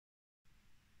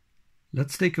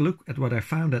Let's take a look at what I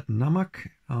found at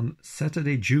NAMAC on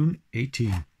Saturday, June 18.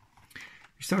 We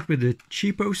start with the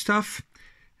cheapo stuff.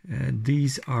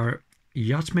 These are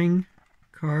YatMing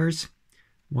cars,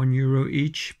 €1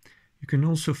 each. You can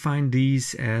also find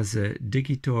these as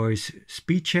Digitoys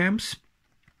Speed Champs.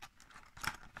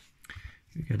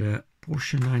 You get a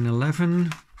Porsche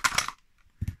 911.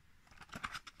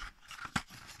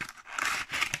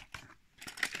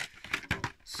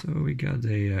 So we got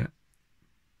a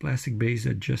plastic base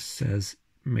that just says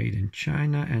made in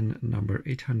China and number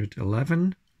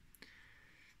 811.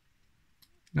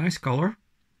 Nice color.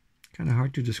 Kind of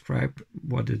hard to describe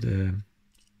what it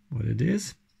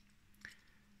is.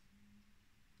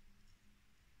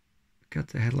 Got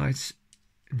the headlights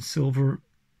in silver,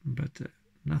 but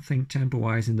nothing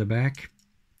tempo-wise in the back.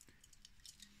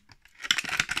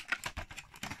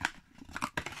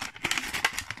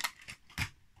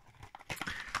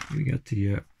 We got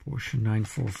the Porsche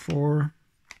 944.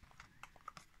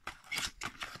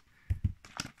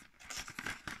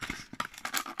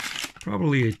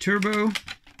 Probably a turbo.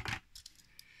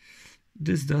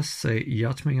 This does say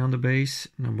YatMing on the base,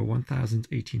 number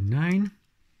 1089.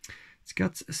 It's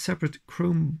got a separate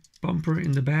chrome bumper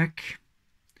in the back.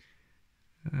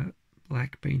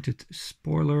 Black painted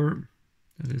spoiler.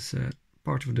 That is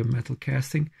part of the metal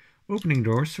casting. Opening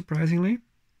doors, surprisingly.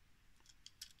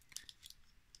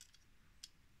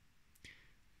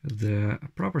 The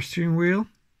proper steering wheel.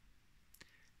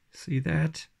 See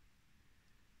that?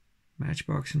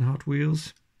 Matchbox and Hot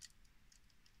Wheels.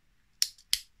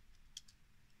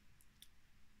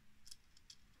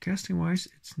 Casting wise,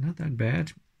 it's not that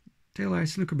bad.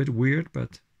 Taillights look a bit weird,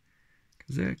 but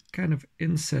because they're kind of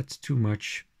inset too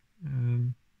much.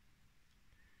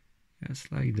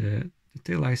 It's like the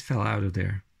taillights fell out of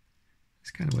there.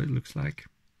 That's kind of what it looks like.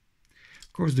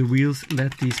 Of course, the wheels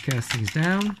let these castings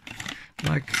down,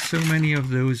 like so many of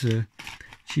those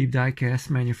cheap diecast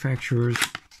manufacturers.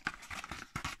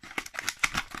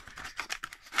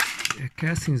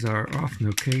 Castings are often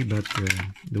okay, but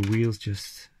the wheels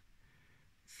just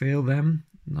fail them.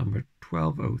 Number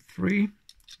 1203,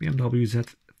 BMW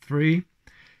Z3.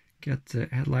 Got the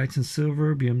headlights in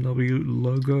silver, BMW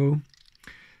logo.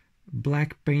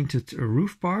 Black painted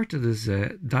roof part, that is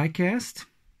diecast.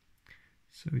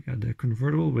 So we got the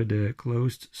convertible with the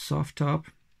closed soft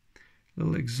top.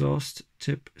 Little exhaust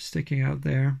tip sticking out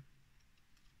there.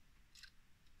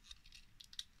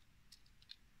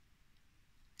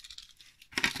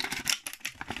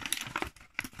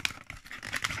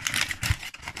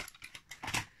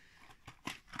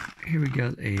 Here we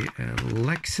got a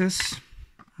Lexus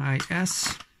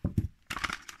IS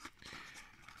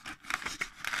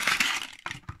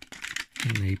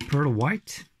in a pearl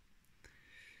white.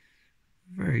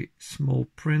 Very small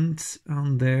print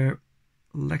on there.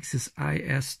 Lexus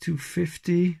IS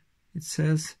 250, it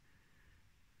says.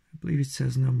 I believe it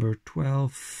says number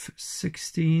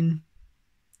 1216.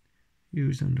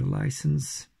 Used under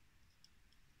license.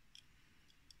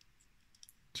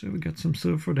 So we got some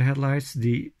silver for the headlights,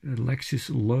 the Lexus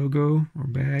logo or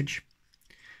badge.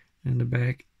 In the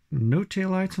back, no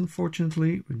taillights,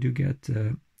 unfortunately. We do get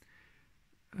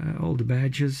all the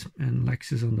badges and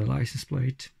Lexus on the license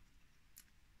plate.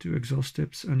 2 exhaust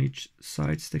tips on each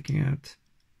side sticking out.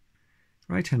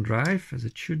 Right-hand drive, as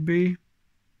it should be.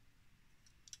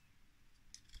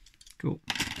 Cool.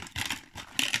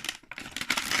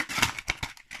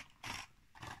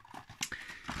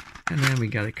 And then we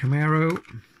got a Camaro.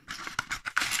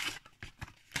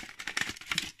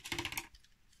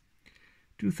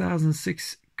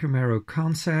 (2006) Camaro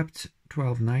Concept,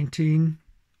 1219,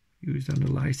 used under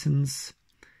license.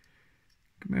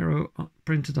 Camaro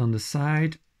printed on the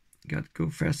side. Got Go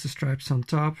Faster stripes on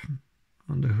top,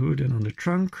 on the hood and on the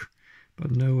trunk,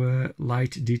 but no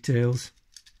light details.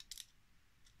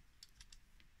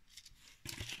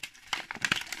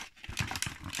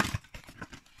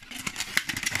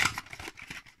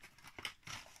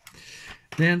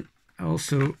 Then I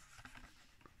also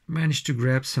managed to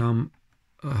grab some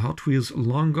Hot Wheels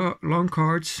long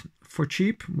cards for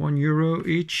cheap, €1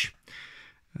 each.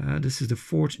 This is the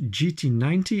Ford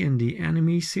GT90 in the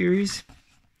Enemy series,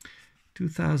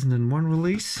 2001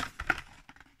 release.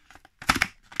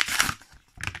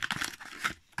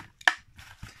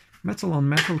 Metal on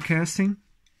metal casting.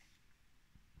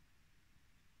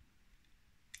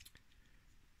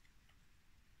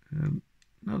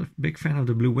 Not a big fan of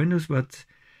the blue windows, but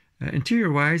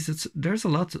interior-wise, there's a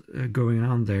lot going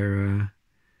on there.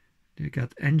 You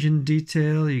got engine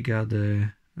detail, you got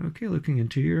okay looking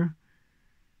interior,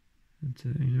 and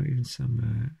even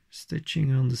some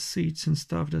stitching on the seats and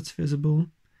stuff that's visible.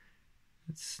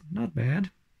 It's not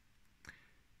bad.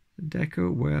 The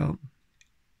deco, well,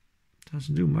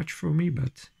 doesn't do much for me,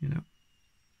 but you know,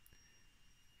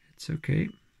 it's okay.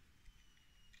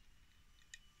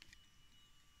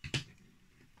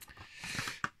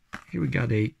 Here we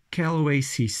got a Callaway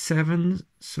C7,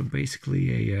 so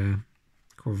basically a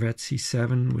Corvette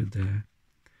C7 with a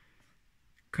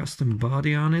custom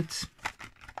body on it.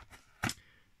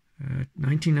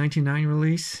 1999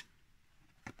 release.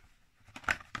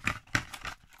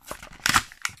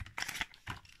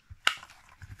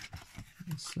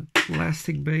 It's a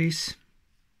plastic base,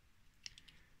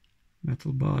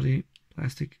 metal body,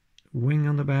 plastic wing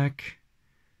on the back,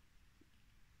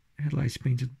 headlights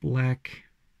painted black,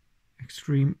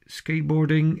 extreme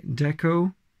skateboarding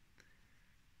deco.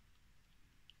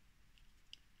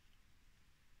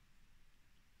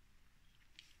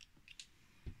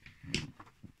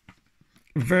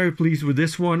 Very pleased with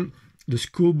this one. The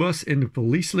school bus in the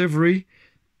police livery,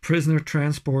 prisoner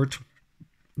transport.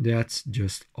 That's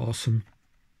just awesome.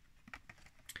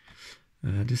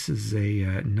 This is a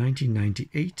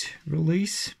 1998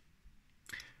 release.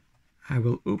 I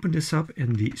will open this up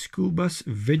in the school bus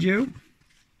video.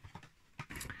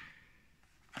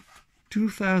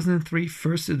 2003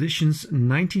 first edition's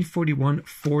 1941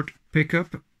 Ford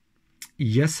pickup.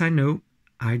 Yes, I know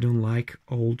I don't like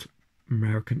old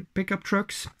American pickup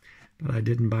trucks, but I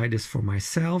didn't buy this for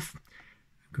myself.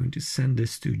 I'm going to send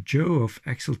this to Joe of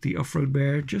XLT Off-Road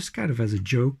Bear, just kind of as a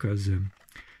joke, because I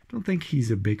don't think he's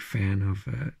a big fan of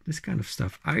this kind of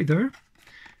stuff either,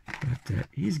 but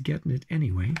he's getting it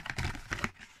anyway.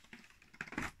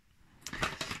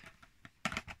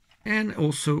 And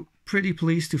also pretty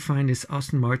pleased to find this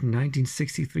Aston Martin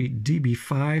 1963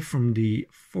 DB5 from the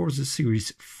Forza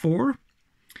Series 4.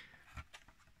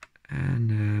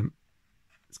 And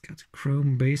it's got a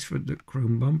chrome base for the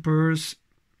chrome bumpers,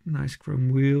 nice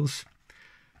chrome wheels.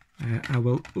 I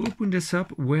will open this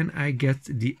up when I get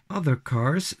the other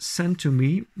cars sent to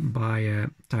me by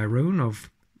Tyrone of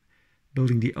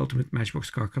Building the Ultimate Matchbox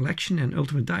Car Collection and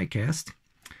Ultimate Diecast.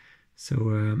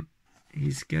 So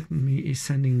he's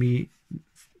sending me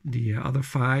the other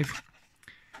 5.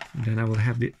 And then I will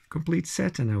have the complete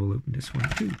set and I will open this one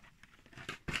too.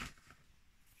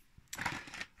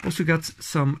 Also got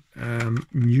some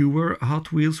newer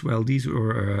Hot Wheels. Well, these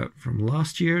were from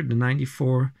last year, the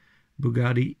 94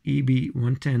 Bugatti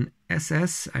EB110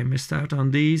 SS. I missed out on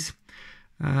these.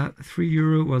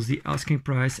 €3 was the asking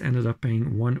price, ended up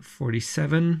paying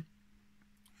 $147.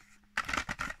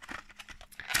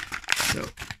 So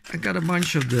I got a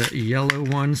bunch of the yellow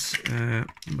ones,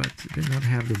 but did not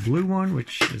have the blue one,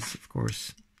 which is of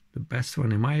course the best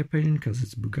one in my opinion, because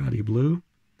it's Bugatti blue.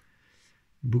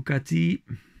 Bugatti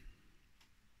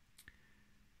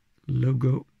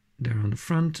logo there on the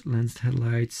front, lensed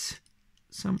headlights,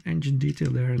 some engine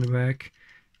detail there in the back,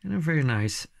 and a very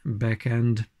nice back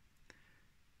end.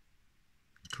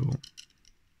 Cool.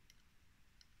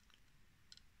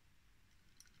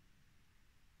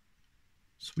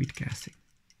 Sweet casting.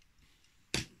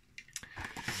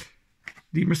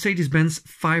 The Mercedes-Benz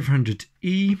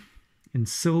 500e in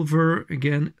silver,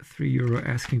 again €3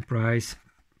 asking price,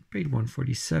 paid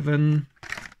 $147.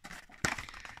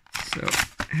 So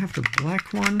I have the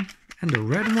black one and the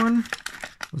red one.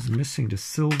 Was missing the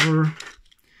silver.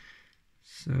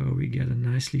 So we get a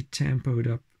nicely tempoed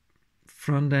up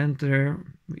front end there.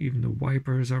 Even the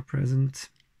wipers are present.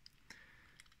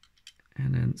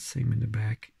 And then same in the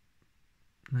back.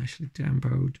 Nicely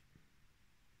tempoed.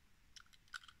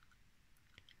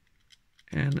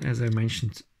 And as I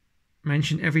mentioned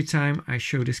every time I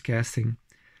show this casting,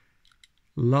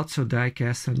 lots of die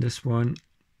cast on this one.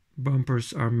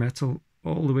 Bumpers are metal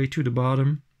all the way to the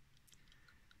bottom.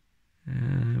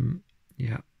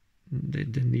 Yeah, they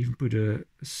didn't even put a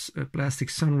plastic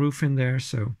sunroof in there,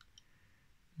 so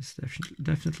it's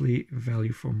definitely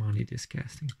value for money, this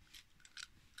casting.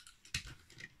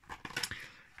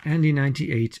 And the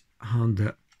 98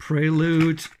 Honda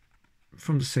Prelude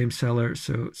from the same seller,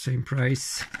 so same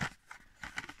price.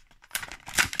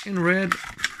 In red.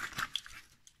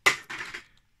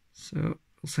 So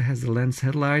also has the lens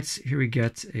headlights. Here we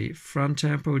get a front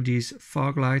tempo, these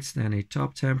fog lights, then a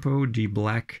top tempo, the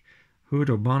black hood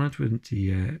or bonnet with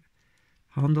the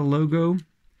Honda logo,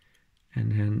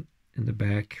 and then in the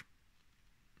back,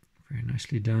 very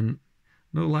nicely done.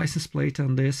 No license plate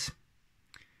on this.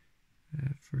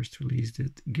 First release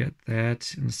did get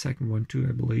that, and the second one too,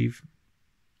 I believe.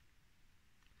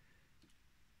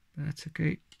 That's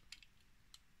okay.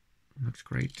 Looks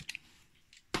great.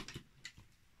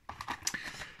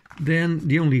 Then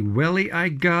the only welly I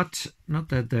got, not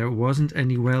that there wasn't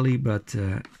any welly, but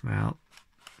well,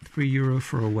 €3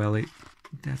 for a welly,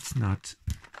 that's not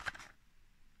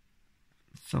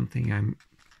something I'm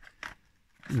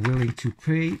willing to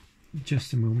pay.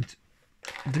 Just a moment.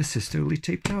 This is totally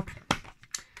taped up,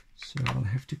 so I'll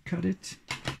have to cut it.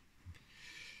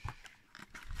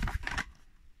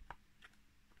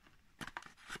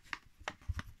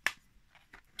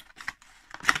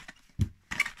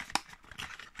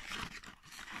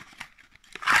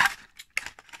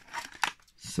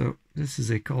 So this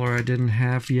is a color I didn't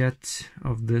have yet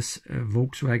of this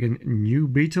Volkswagen New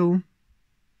Beetle.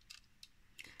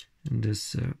 And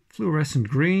this fluorescent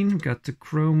green, got the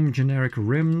chrome generic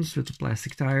rims with the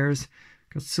plastic tires,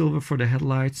 got silver for the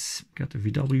headlights, got the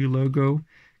VW logo,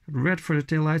 got red for the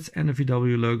taillights and the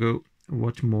VW logo.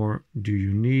 What more do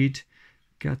you need?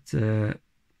 Got, well,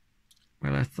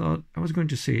 I thought I was going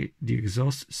to say the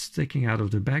exhaust sticking out of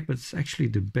the back, but it's actually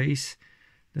the base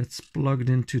that's plugged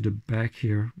into the back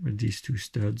here with these two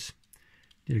studs.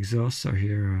 The exhausts are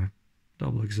here,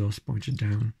 double exhaust pointed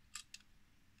down.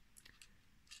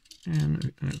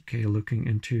 And okay, looking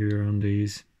interior on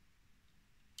these.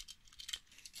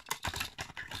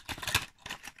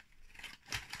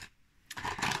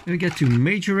 Then we get to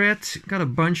Majorette. Got a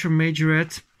bunch of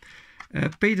Majorette.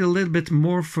 Paid a little bit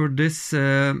more for this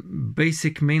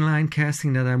basic mainline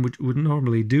casting that I would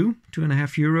normally do,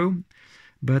 €2.5.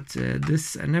 But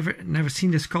this I never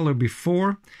seen this color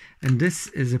before, and this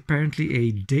is apparently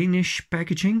a Danish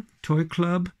packaging toy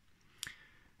club.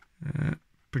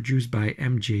 Produced by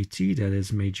MJT, that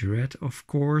is Majorette, of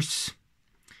course.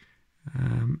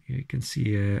 Here you can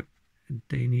see a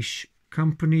Danish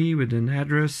company with an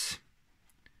address,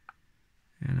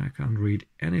 and I can't read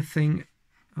anything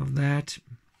of that.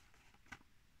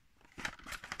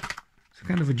 It's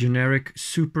kind of a generic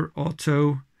super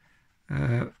auto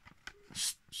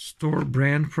store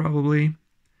brand, probably,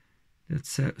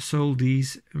 that's sold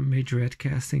these Majorette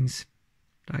castings,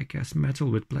 die-cast metal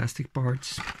with plastic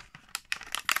parts.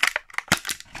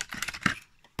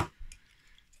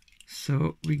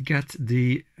 So we got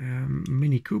the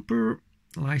Mini Cooper,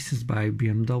 licensed by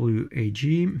BMW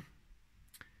AG.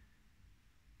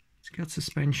 It's got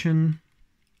suspension.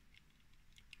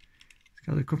 It's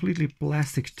got a completely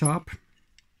plastic top,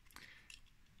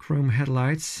 chrome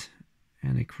headlights,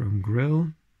 and a chrome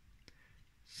grille.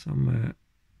 Some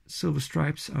silver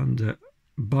stripes on the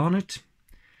bonnet.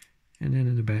 And then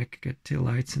in the back, got tail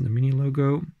lights and the Mini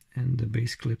logo, and the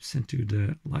base clips into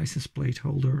the license plate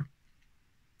holder.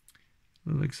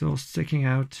 Little exhaust sticking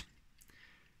out.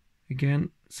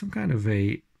 Again, some kind of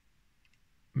a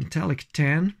metallic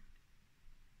tan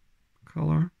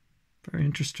color. Very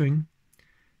interesting.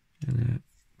 And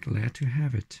glad to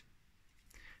have it.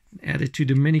 Add it to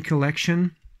the Mini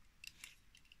collection.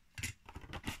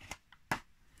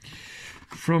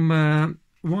 From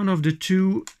one of the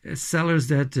two sellers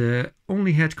that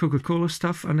only had Coca-Cola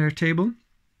stuff on their table,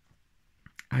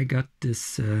 I got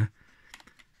this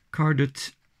carded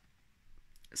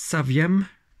Saviem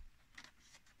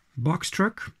box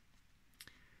truck,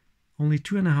 only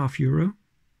 €2.5,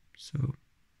 so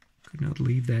could not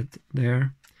leave that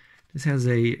there. This has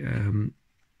a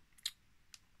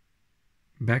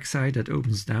backside that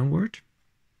opens downward.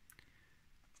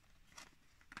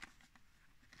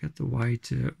 Got the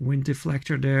white wind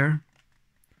deflector there.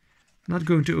 Not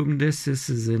going to open this. This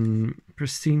is in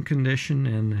pristine condition,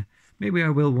 and maybe I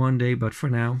will one day, but for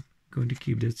now, I'm going to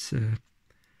keep this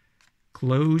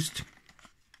closed.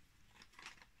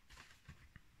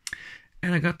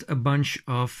 And I got a bunch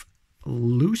of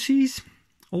Lucy's,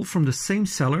 all from the same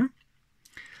seller.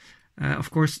 Of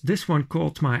course, this one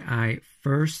caught my eye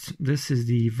first. This is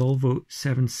the Volvo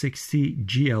 760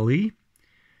 GLE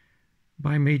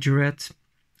by Majorette,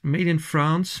 made in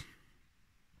France.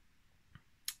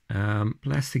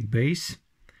 Plastic base.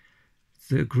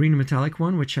 The green metallic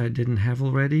one, which I didn't have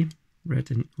already.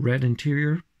 Red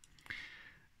interior.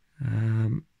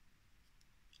 And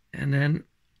then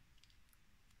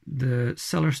the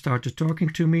seller started talking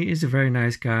to me. He's a very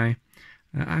nice guy.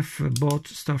 I've bought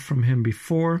stuff from him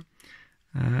before.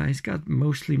 He's got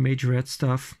mostly Majorette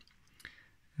stuff.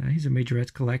 He's a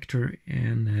Majorette collector,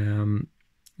 and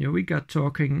you know, we got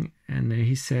talking, and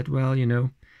he said, well, you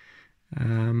know,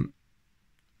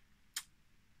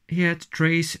 he had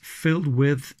trays filled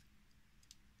with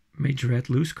Majorette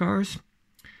loose cars.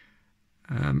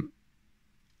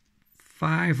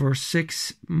 5 or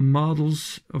 6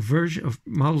 models of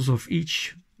models of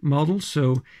each model.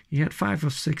 So he had 5 or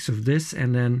 6 of this,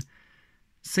 and then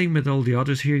same with all the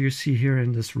others here you see here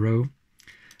in this row.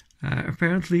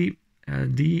 Apparently,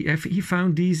 he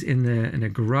found these in a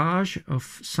garage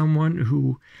of someone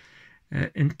who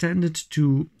intended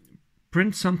to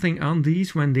print something on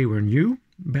these when they were new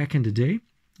back in the day,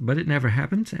 but it never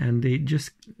happened, and they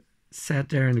just sat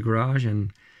there in the garage,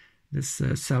 and this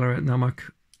seller at NAMAC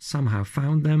somehow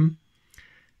found them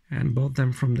and bought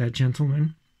them from that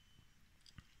gentleman.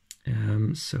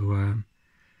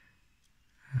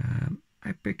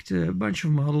 I picked a bunch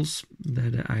of models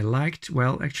that I liked.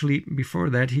 Well, actually, before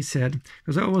that he said,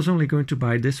 because I was only going to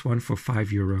buy this one for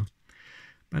 €5.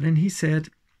 But then he said,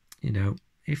 you know,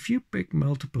 if you pick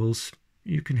multiples,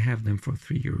 you can have them for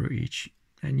 €3 each.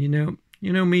 And you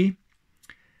know me,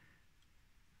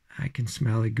 I can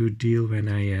smell a good deal when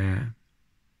I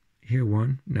hear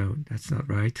one. No, that's not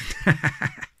right.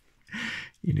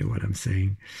 You know what I'm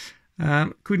saying.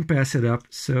 Couldn't pass it up,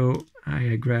 so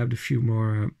I grabbed a few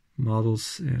more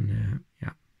models, and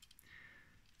yeah.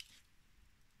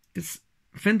 It's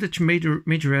vintage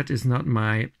Majorette is not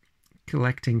my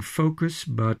collecting focus,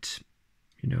 but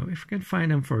you know, if I can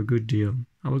find them for a good deal,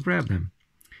 I will grab them.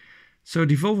 So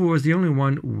the Volvo was the only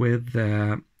one with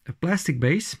a plastic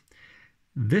base.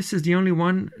 This is the only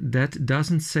one that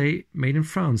doesn't say made in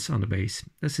France on the base.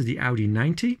 This is the Audi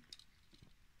 90.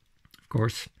 Of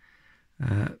course,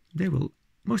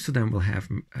 most of them will have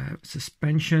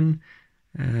suspension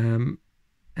and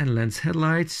lens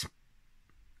headlights.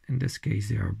 In this case,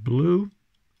 they are blue,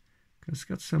 because it's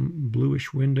got some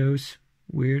bluish windows.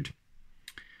 Weird.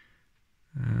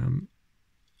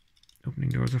 Opening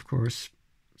doors, of course.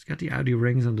 It's got the Audi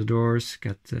rings on the doors.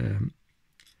 Got the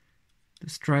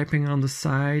striping on the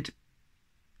side.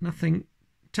 Nothing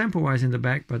tempo-wise in the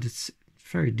back, but it's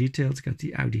very detailed. It's got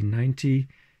the Audi 90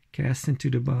 cast into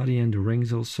the body, and the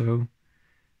rings also.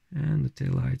 And the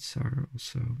taillights are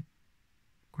also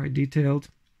quite detailed.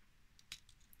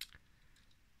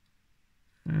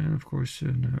 And of course,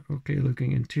 an okay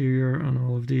looking interior on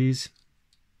all of these.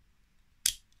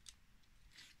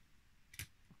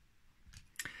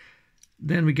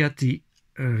 Then we got the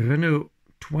Renault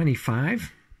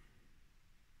 25.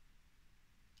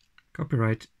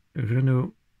 Copyright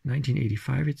Renault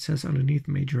 1985, it says underneath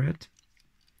Majorette.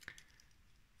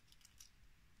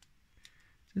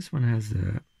 This one has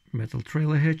the metal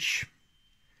trailer hitch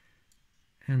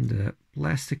and the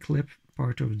plastic clip,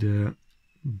 part of the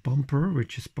bumper,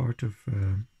 which is part of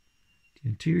the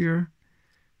interior,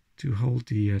 to hold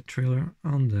the trailer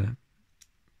on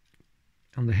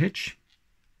the hitch.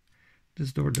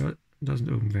 This door doesn't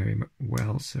open very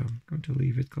well, so I'm going to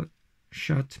leave it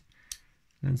shut.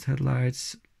 Lens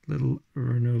headlights, little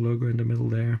Renault logo in the middle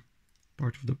there,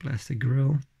 part of the plastic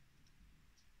grille.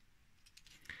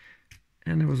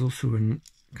 And there was also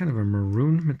kind of a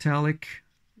maroon metallic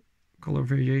color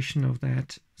variation of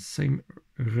that same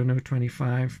Renault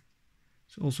 25.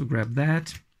 So also grabbed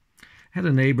that. Had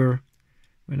a neighbor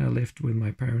when I lived with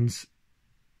my parents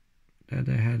that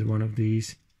I had one of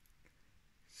these.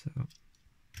 So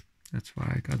that's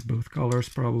why I got both colors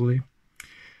probably.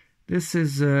 This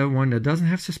is one that doesn't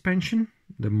have suspension,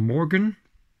 the Morgan.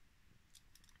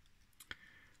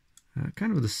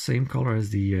 Kind of the same color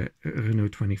as the Renault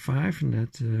 25, and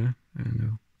that, I don't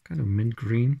know, kind of mint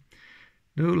green.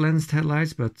 No lensed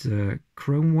headlights, but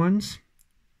chrome ones,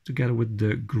 together with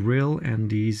the grille and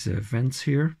these vents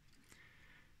here.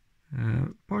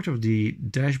 Part of the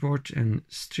dashboard and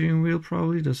steering wheel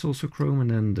probably, that's also chrome,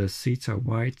 and then the seats are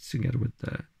white together with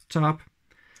the top.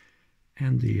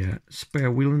 And the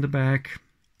spare wheel in the back.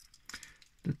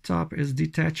 The top is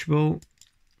detachable,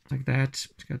 like that.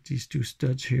 It's got these two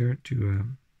studs here to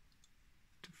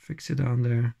fix it on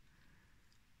there.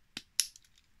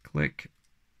 Click.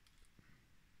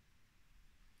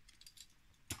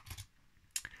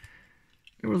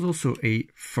 There was also a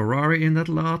Ferrari in that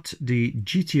lot, the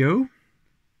GTO.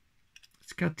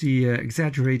 It's got the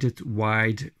exaggerated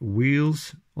wide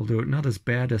wheels, although not as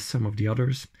bad as some of the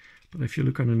others. But if you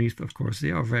look underneath, of course,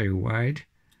 they are very wide.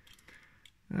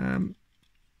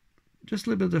 Just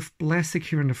a little bit of plastic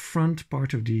here in the front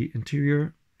part of the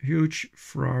interior. Huge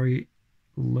Ferrari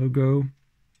logo.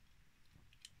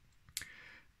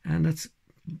 And that's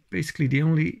basically the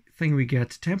only thing we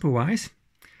get tempo-wise.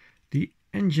 The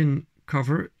engine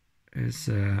cover is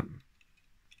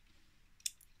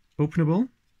openable.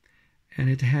 And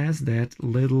it has that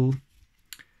little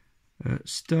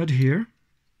stud here.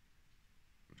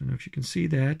 I don't know if you can see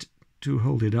that, to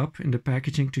hold it up in the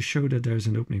packaging to show that there's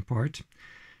an opening part.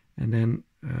 And then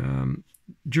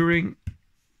during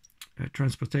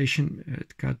transportation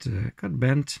it got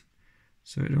bent,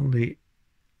 so it only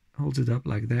holds it up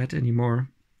like that anymore.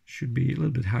 Should be a little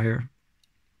bit higher.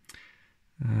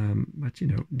 But you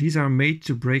know, these are made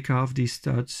to break off these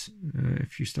studs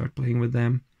if you start playing with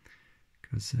them,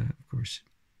 because of course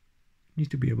you need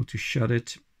to be able to shut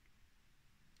it.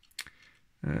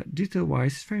 Detail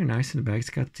wise, it's very nice in the back.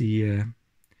 It's got the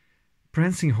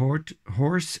prancing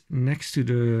horse next to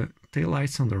the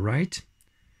taillights on the right.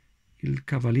 Il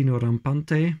Cavallino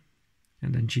Rampante,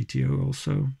 and then GTO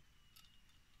also.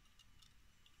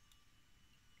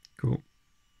 Cool.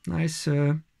 Nice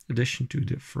addition to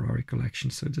the Ferrari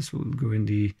collection. So this will go in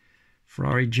the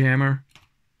Ferrari Jammer.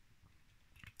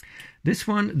 This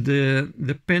one,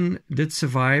 the pin did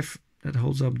survive. That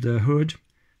holds up the hood.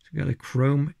 So we got a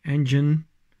chrome engine,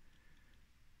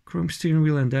 chrome steering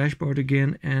wheel and dashboard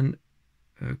again, and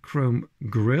a chrome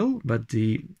grille, but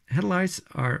the headlights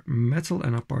are metal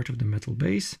and are part of the metal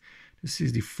base. This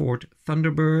is the Ford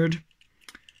Thunderbird.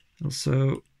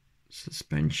 Also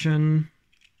suspension.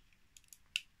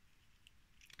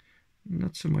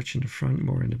 Not so much in the front,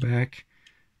 more in the back.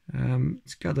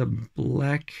 It's got a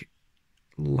black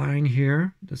line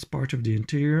here. That's part of the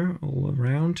interior all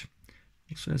around.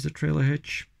 Also has a trailer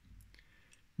hitch.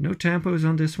 No tampos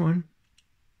on this one.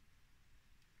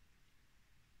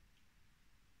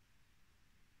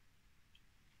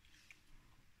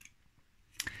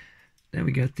 Then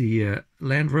we got the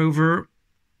Land Rover.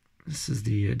 This is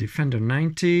the Defender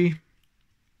 90.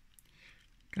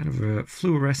 Kind of a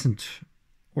fluorescent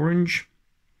orange.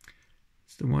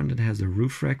 It's the one that has the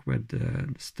roof rack with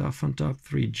the stuff on top.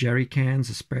 3 jerry cans,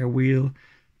 a spare wheel,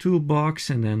 toolbox,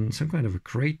 and then some kind of a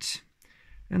crate.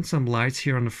 And some lights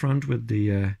here on the front with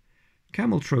the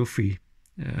Camel Trophy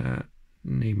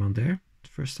name on there. The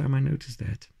first time I noticed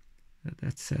that.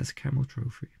 That says Camel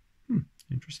Trophy.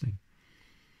 Interesting.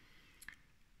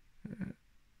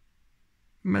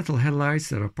 Metal headlights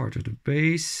that are part of the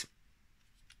base.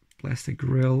 Plastic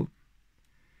grille.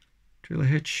 Trailer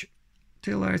hitch.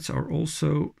 Taillights are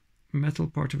also metal,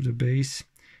 part of the base.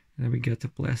 And then we get the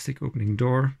plastic opening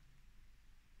door.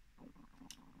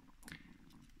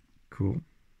 Cool.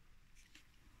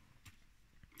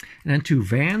 And then 2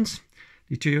 vans.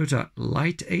 The Toyota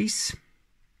Light Ace.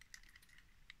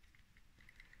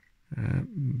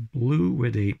 Blue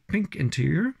with a pink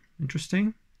interior.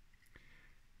 Interesting.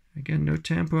 Again, no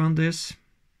tampo on this.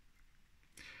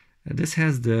 This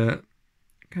has the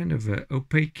kind of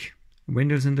opaque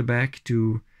windows in the back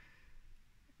to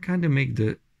kind of make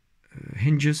the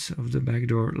hinges of the back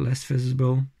door less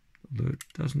visible, although it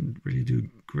doesn't really do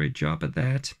a great job at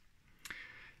that.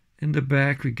 In the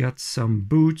back we got some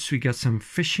boots, we got some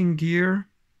fishing gear.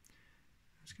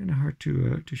 It's kind of hard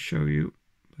to show you,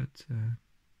 but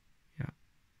yeah,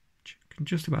 you can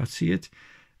just about see it.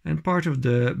 And part of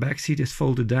the back seat is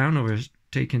folded down or is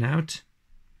taken out.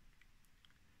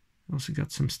 Also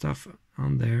got some stuff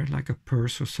on there, like a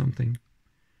purse or something,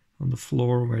 on the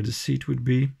floor where the seat would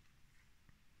be.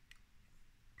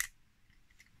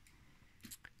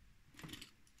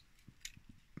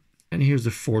 And here's the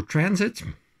Ford Transit.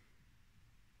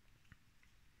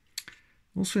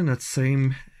 Also in that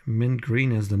same mint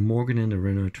green as the Morgan and the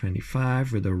Renault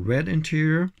 25 with a red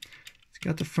interior. It's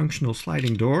got the functional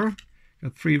sliding door.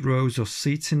 Got 3 rows of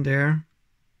seats in there.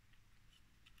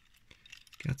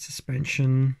 Got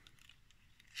suspension,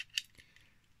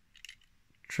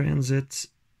 Transit,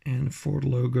 and Ford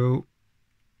logo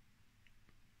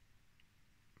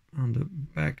on the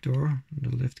back door, the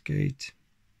lift gate.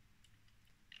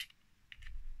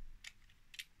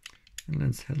 And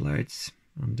lens headlights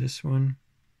on this one.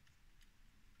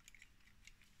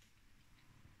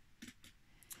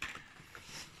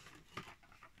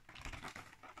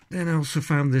 Then I also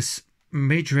found this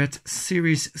Majorette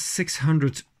Series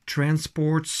 600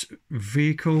 Transports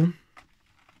vehicle,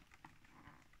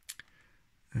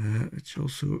 which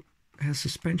also has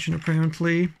suspension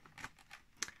apparently.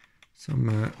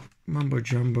 Some mumbo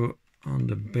jumbo on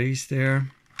the base there.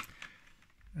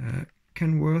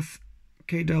 Kenworth,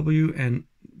 KW, and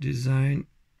Design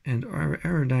and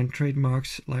Aerodyne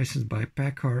trademarks licensed by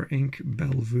Packard Inc.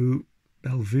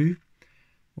 Bellevue,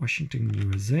 Washington,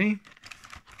 USA.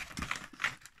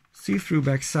 See-through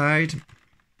backside.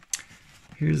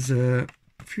 Here's a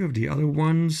few of the other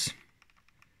ones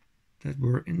that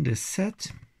were in this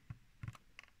set.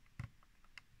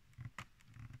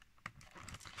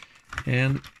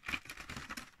 And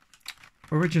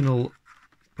original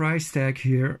price tag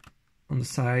here on the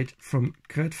side from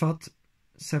Kruidvat,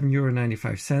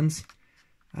 €7.95.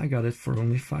 I got it for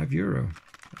only €5.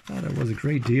 I thought that was a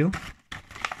great deal.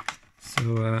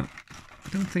 So I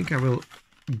don't think I will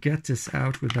get this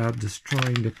out without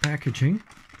destroying the packaging.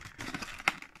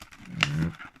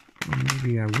 Or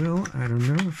maybe I will. I don't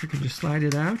know if I can just slide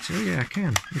it out. Oh yeah, I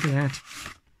can. Look at that.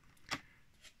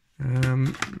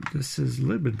 This is a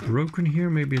little bit broken here.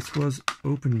 Maybe it was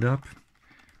opened up.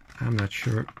 I'm not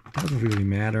sure. Doesn't really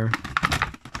matter.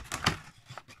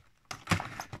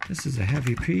 This is a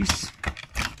heavy piece.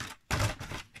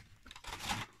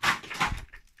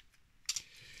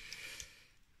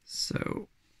 So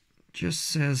just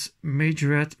says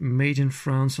Majorette made in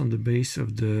France on the base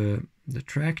of the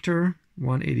tractor,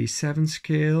 187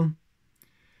 scale.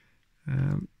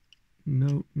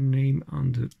 No name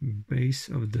on the base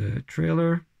of the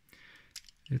trailer.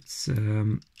 It's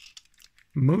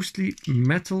mostly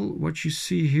metal, what you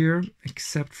see here,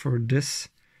 except for this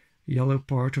yellow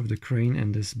part of the crane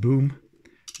and this boom.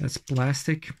 That's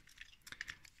plastic.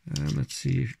 Let's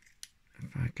see if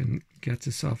I can get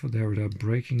this off of there without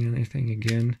breaking anything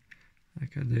again,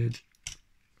 like I did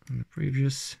in the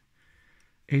previous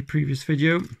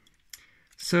video.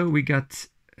 So we got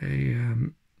a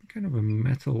kind of a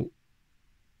metal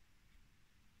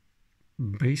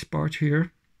base part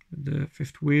here with the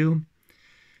fifth wheel,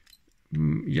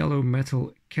 yellow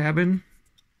metal cabin,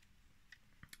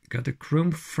 got the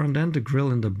chrome front end, the grille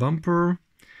and the bumper,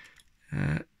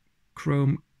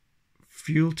 chrome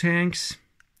fuel tanks,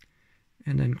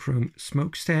 and then chrome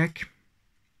smokestack.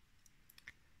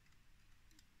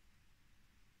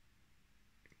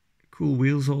 Cool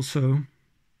wheels also.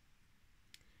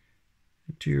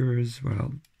 Interior as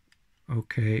well.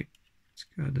 Okay, it's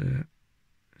got a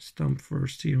stump for a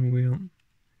steering wheel,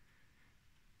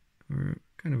 or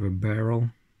kind of a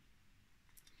barrel.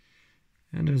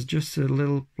 And there's just a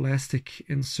little plastic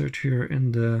insert here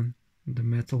in the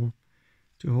metal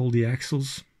to hold the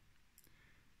axles.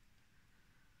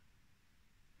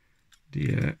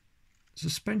 The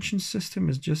suspension system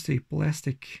is just a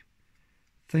plastic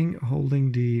thing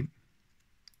holding the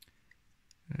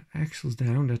axles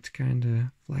down that kind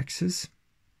of flexes,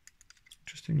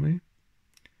 interestingly.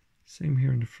 Same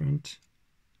here in the front.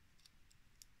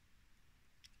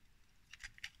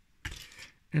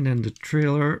 And then the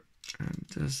trailer.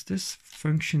 Does this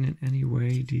function in any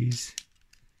way? These,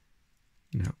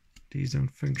 no, these don't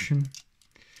function.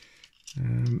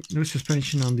 No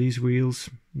suspension on these wheels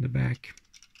in the back.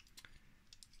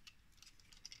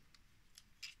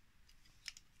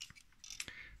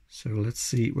 So let's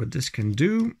see what this can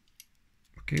do.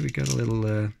 Okay, we got a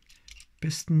little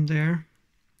piston there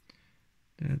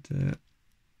that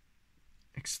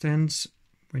extends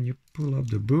when you pull up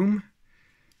the boom.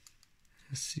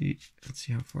 Let's see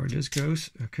how far this goes.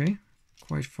 Okay,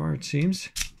 quite far it seems.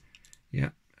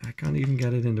 Yeah, I can't even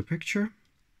get it in the picture.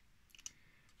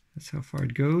 That's how far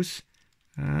it goes.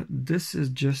 This is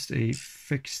just a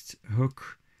fixed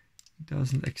hook. It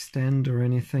doesn't extend or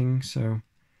anything, so I'm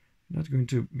not going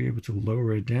to be able to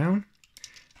lower it down.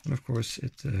 And of course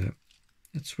it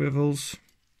swivels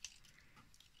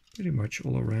pretty much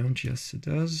all around. Yes, it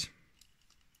does.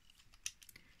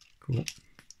 Cool.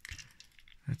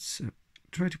 Let's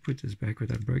try to put this back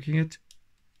without breaking it,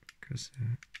 because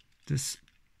there's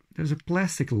a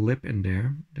plastic lip in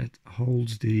there that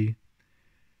holds the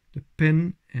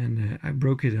pin, and I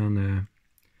broke it on a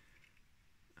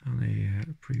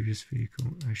previous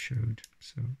vehicle I showed,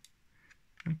 so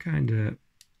I'm kind of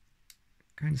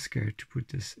scared to put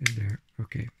this in there.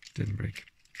 Okay, didn't break.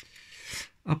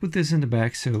 I'll put this in the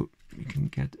back so you can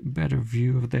get a better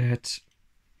view of that.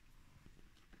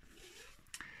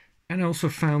 And I also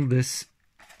found this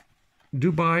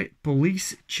Dubai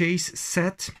police chase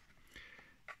set.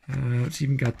 It's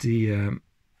even got the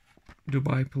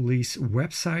Dubai police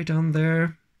website on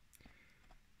there.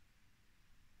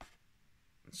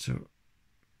 So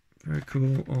very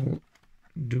cool, all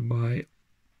Dubai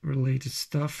related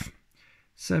stuff.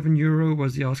 €7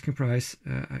 was the asking price.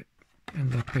 I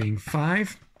ended up paying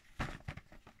 €5.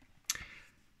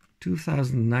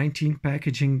 2019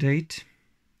 packaging date,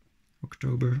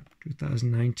 October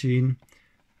 2019.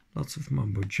 Lots of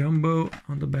mumbo jumbo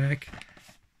on the back.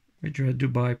 Majorette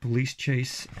Dubai police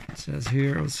chase, it says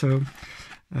here also.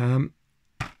 I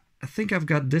think I've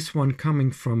got this one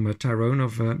coming from Tyrone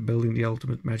of Building the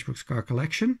Ultimate Matchbox Car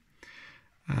Collection.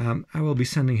 I will be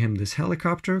sending him this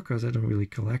helicopter because I don't really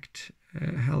collect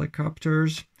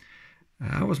helicopters.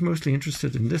 I was mostly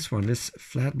interested in this one, this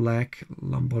flat black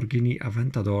Lamborghini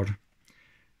Aventador,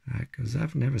 because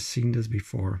I've never seen this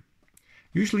before.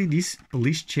 Usually these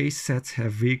police chase sets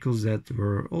have vehicles that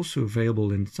were also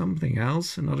available in something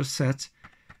else, another set.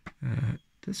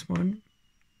 This one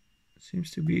seems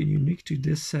to be unique to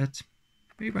this set.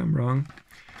 Maybe I'm wrong,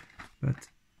 but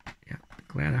yeah,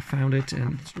 glad I found it,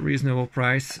 and it's a reasonable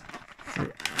price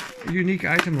for a unique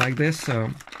item like this.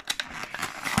 So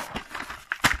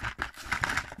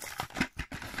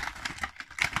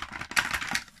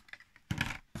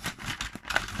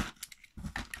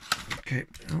okay,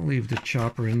 I'll leave the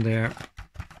chopper in there.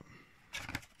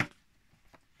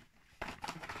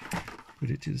 Put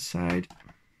it to the side.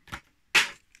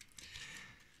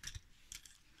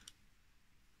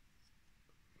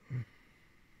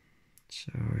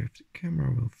 So if the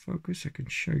camera will focus, I can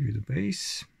show you the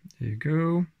base. There you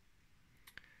go.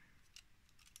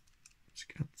 It's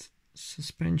got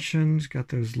suspension, it's got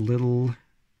those little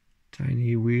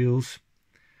tiny wheels.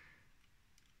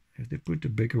 If they put the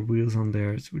bigger wheels on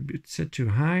there, it would sit too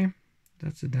high.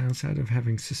 That's the downside of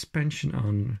having suspension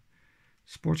on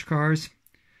sports cars.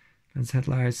 Lens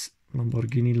headlights,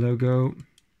 Lamborghini logo.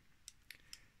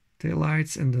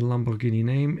 Taillights and the Lamborghini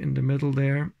name in the middle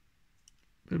there.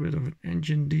 A little bit of an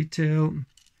engine detail.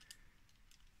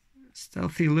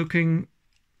 Stealthy looking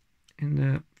in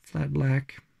the flat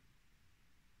black.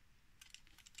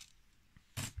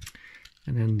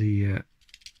 And then the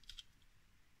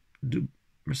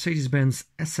Mercedes-Benz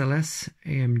SLS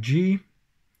AMG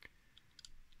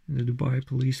in the Dubai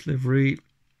police livery.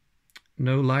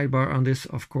 No light bar on this,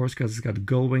 of course, because it's got a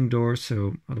gull wing door,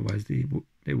 so otherwise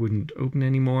they wouldn't open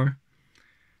anymore.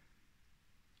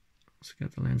 Also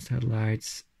got the lens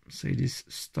headlights, Mercedes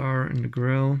star in the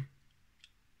grille.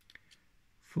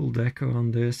 Full deco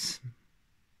on this.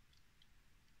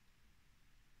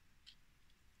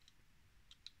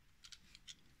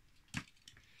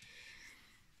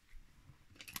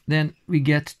 Then we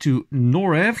get to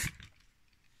Norev.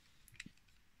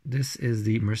 This is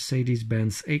the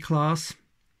Mercedes-Benz A-Class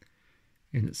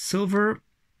in silver.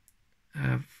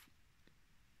 I've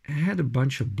had a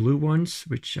bunch of blue ones,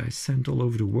 which I sent all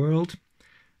over the world.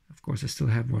 Of course, I still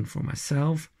have one for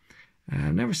myself.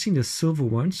 I've never seen the silver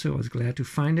one, so I was glad to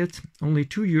find it. Only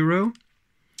 €2.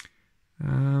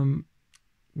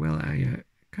 Well, I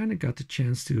kind of got the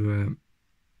chance to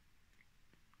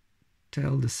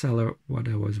tell the seller what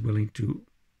I was willing to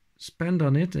spend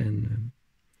on it, and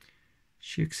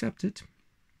she accepted.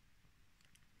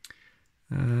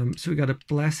 So we got a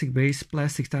plastic base,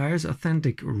 plastic tires,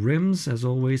 authentic rims, as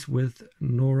always, with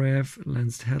Norev,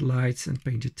 lensed headlights and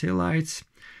painted taillights.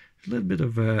 There's a little bit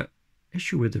of a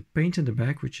issue with the paint in the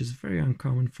back, which is very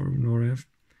uncommon for Norev,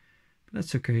 but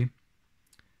that's okay.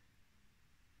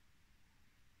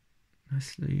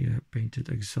 Nicely painted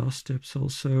exhaust tips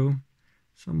also.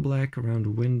 Some black around the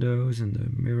windows and the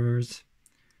mirrors.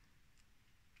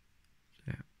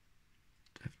 Yeah,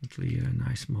 definitely a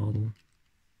nice model.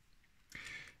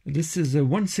 This is a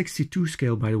 1/62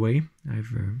 scale, by the way.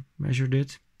 I've measured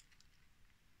it.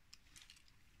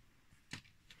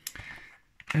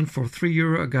 And for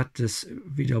 €3, I got this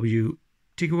VW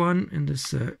Tiguan in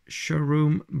this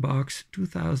showroom box,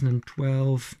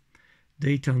 2012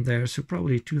 date on there, so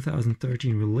probably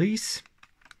 2013 release.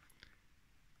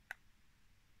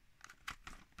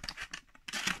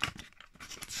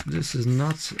 So this is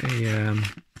not a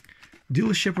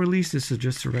dealership release, this is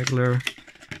just a regular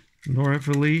Norev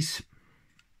release.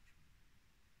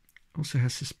 Also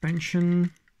has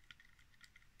suspension.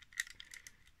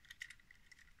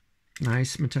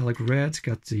 Nice metallic red,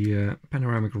 got the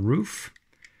panoramic roof.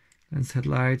 Lens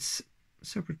headlights,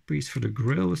 separate piece for the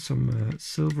grille with some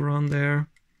silver on there.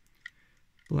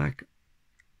 Black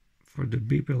for the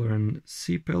B pillar and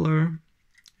C pillar.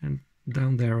 And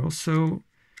down there also,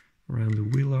 around the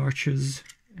wheel arches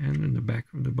and in the back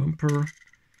of the bumper.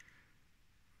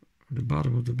 The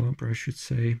bottom of the bumper, I should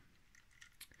say.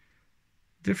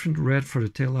 Different red for the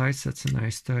taillights, that's a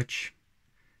nice touch.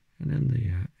 And then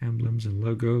the emblems and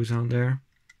logos on there.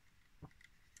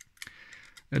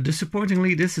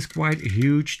 Disappointingly, this is quite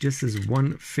huge. This is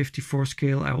 1/54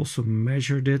 scale. I also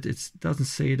measured it. It doesn't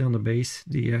say it on the base.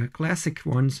 The classic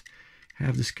ones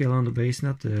have the scale on the base,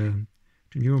 not the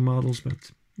newer models,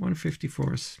 but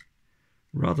 1/54 is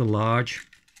rather large.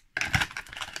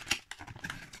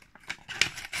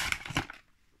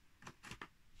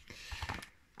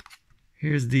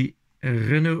 Here's the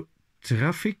Renault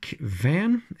Trafic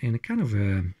van in a kind of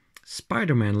a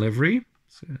Spider-Man livery.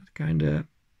 So it kind of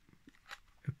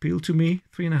appealed to me.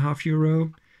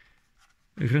 €3.50.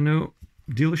 Renault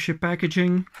dealership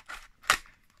packaging.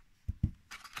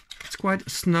 It's quite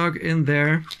snug in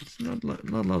there. It's not a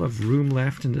lot of room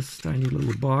left in this tiny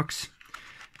little box.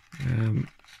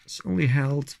 It's only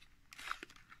held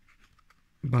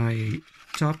by a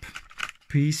top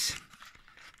piece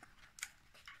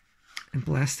in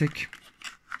plastic.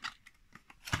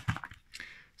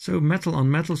 So metal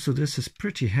on metal, so this is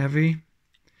pretty heavy.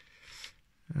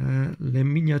 Les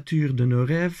miniatures de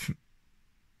Norev.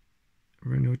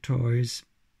 Renault toys.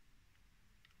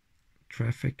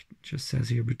 Traffic just says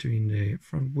here between the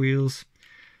front wheels.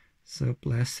 So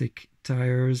plastic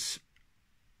tires.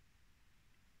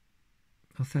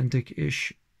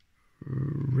 Authentic-ish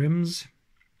rims.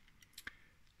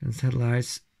 And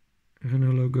headlights.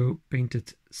 Renault logo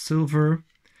painted silver.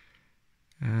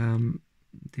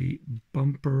 The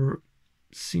bumper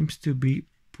seems to be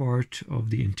part of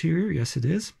the interior. Yes, it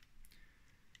is.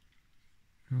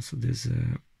 Also, there's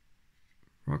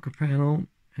rocker panel,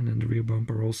 and then the rear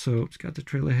bumper also. It's got the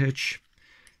trailer hitch.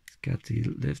 It's got the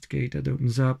lift gate that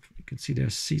opens up. You can see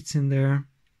there's seats in there.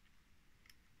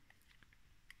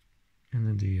 And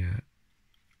then the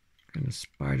kind of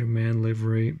Spider-Man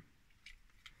livery.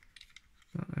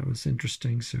 Thought that was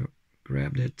interesting, so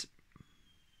grabbed it.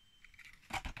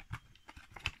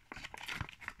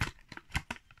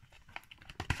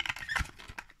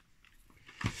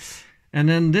 And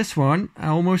then this one, I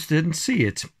almost didn't see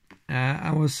it.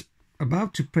 I was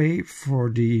about to pay for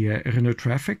the Renault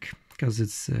Traffic because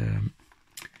it's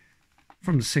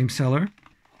from the same seller.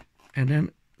 And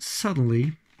then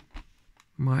suddenly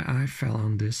my eye fell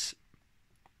on this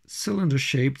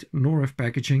cylinder-shaped Norev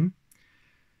packaging.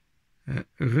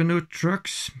 Renault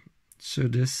trucks. So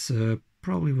this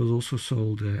probably was also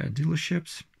sold at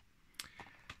dealerships.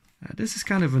 This is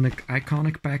kind of an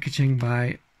iconic packaging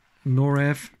by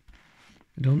Norev.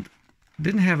 I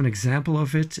didn't have an example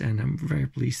of it, and I'm very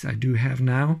pleased I do have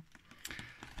now.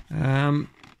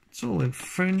 It's all in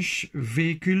French.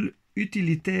 Véhicule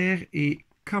utilitaire et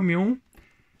camion.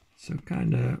 So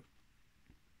kind of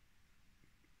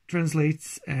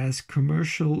translates as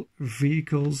commercial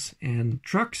vehicles and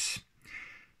trucks.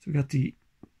 So we got the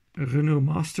Renault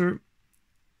Master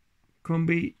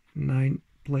Combi, 9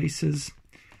 places.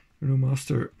 Renault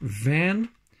Master Van,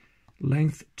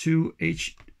 length 2,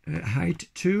 height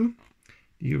 2.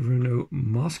 The Renault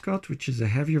Mascot, which is a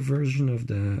heavier version of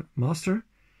the Master.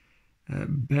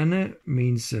 Benne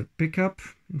means pickup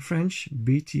in French.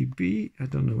 BTB, I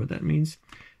don't know what that means.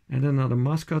 And another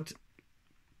Mascot.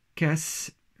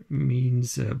 Caisse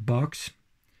means box.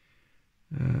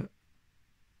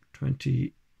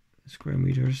 20 square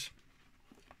meters.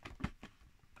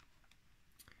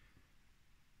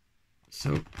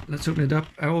 So let's open it up.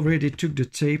 I already took the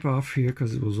tape off here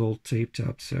because it was all taped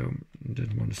up, so I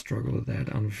didn't want to struggle with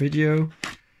that on video.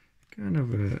 Kind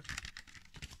of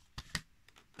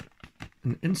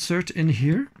an insert in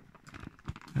here.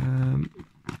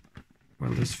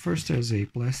 Well, there's a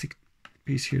plastic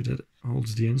piece here that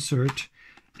holds the insert,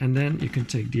 and then you can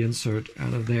take the insert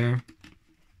out of there.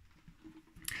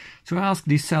 So I asked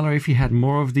the seller if he had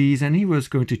more of these, and he was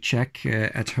going to check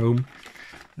at home.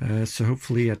 So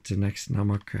hopefully at the next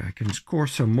NAMAC I can score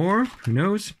some more, who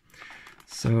knows.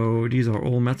 So these are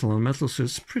all metal on metal, so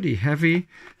it's pretty heavy.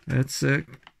 It's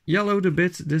yellowed a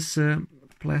bit, this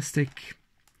plastic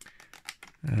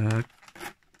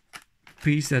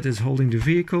piece that is holding the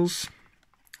vehicles.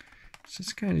 So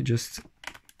it's kind of just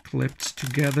clipped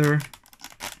together.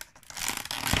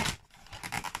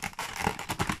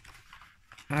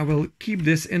 I will keep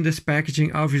this in this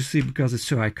packaging, obviously, because it's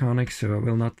so iconic, so I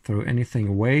will not throw anything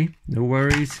away, no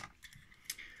worries.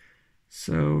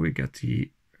 So we got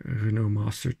the Renault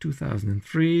Master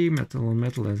 2003, metal on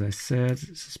metal, as I said,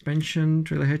 suspension,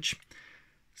 trailer hitch,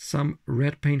 some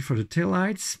red paint for the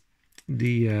taillights.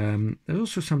 There's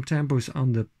also some tampos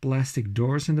on the plastic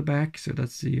doors in the back, so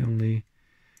that's the only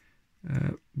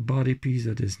body piece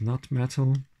that is not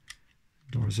metal.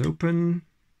 Doors open.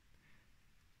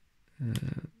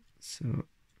 So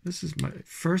this is my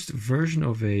first version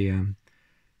of a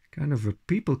kind of a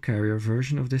people carrier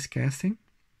version of this casting,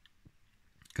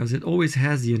 because it always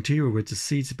has the interior with the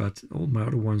seats, but all my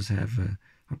other ones have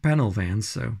are panel vans.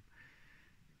 So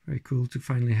very cool to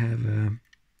finally have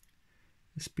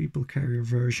this people carrier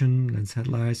version. Lens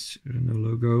headlights, Renault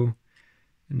logo,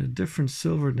 and a different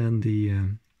silver than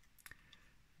the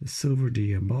silver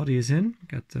the body is in.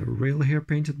 Got the rail here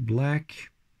painted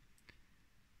black.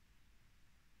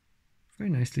 Very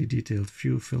nicely detailed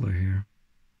fuel filler here.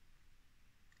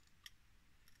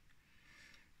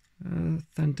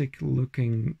 Authentic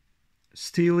looking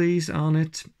steelies on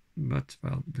it, but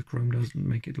well, the chrome doesn't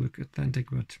make it look authentic,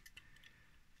 but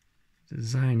the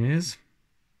design is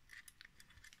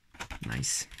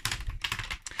nice.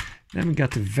 Then we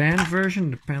got the van version,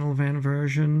 the panel van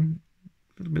version.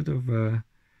 A little bit of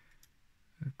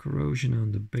corrosion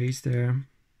on the base there.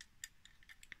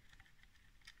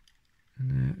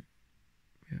 And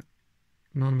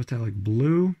non-metallic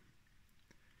blue.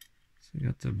 So you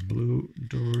got the blue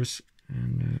doors,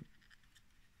 and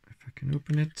if I can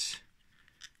open it,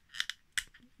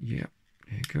 yeah,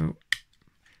 there you go.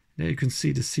 There you can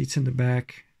see the seats in the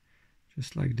back,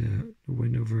 just like the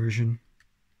window version.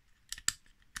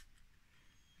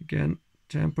 Again,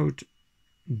 tampoed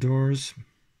doors,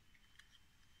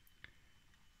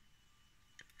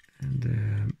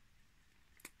 and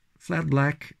flat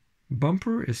black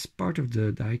bumper is part of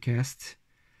the diecast.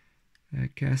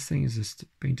 Casting is just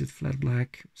painted flat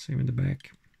black, same in the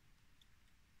back.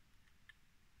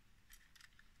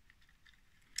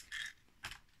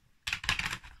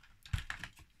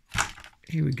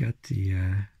 Here we got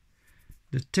the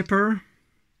tipper.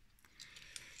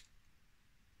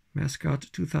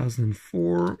 Mascot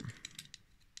 2004.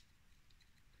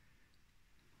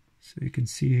 So you can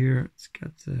see here it's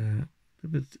got a little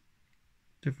bit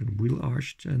different wheel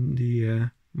arch than the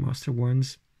master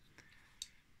ones.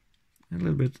 A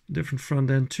little bit different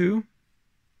front end too.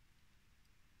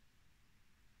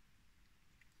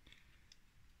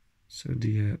 So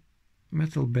the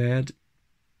metal bed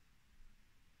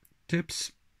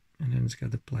tips, and then it's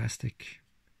got the plastic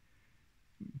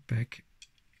back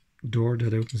door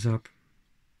that opens up.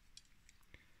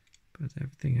 But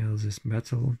everything else is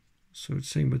metal. So it's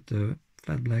same with the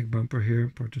flat black bumper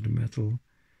here, part of the metal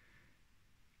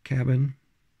cabin.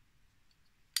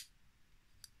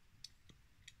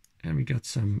 And we got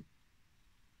some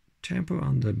tempo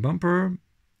on the bumper.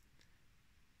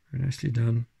 Very nicely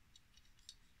done.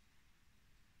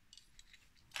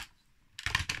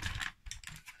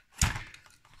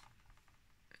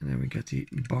 And then we got the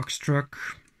box truck.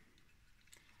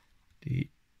 The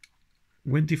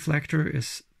wind deflector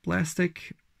is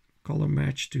plastic, color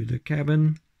match to the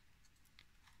cabin.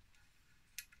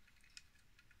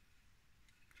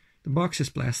 The box is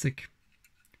plastic.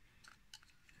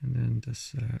 And then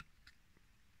this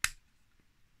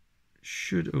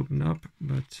should open up,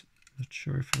 but not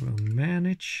sure if I will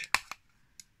manage.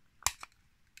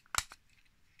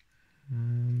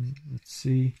 Let's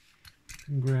see. I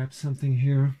can grab something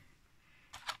here.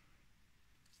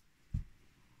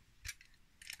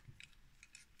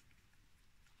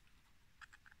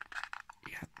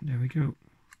 Yeah, there we go.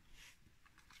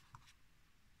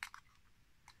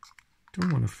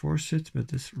 Don't want to force it, but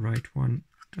this right one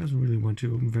doesn't really want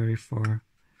to open very far.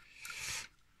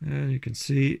 You can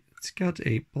see it's got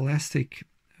a plastic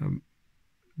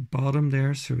bottom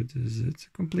there, so it's a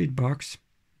complete box.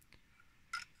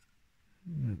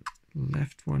 The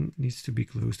left one needs to be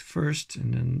closed first,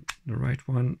 and then the right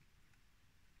one.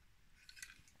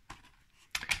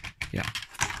 Yeah,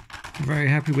 I'm very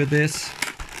happy with this.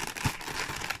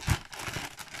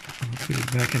 I'll put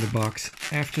it back in the box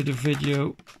after the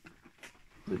video.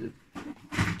 Put it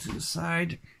to the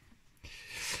side.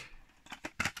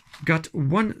 Got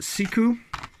one Siku,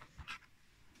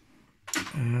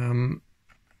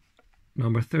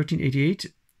 number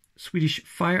 1388, Swedish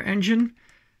fire engine,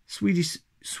 Swedish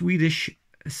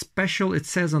special. It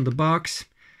says on the box. It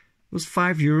was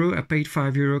 €5. I paid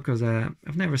 €5 because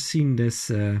I've never seen this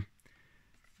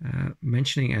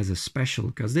mentioning as a special,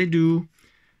 because they do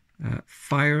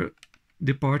fire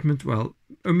department, well,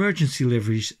 emergency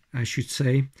liveries, I should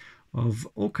say, of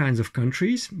all kinds of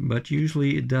countries, but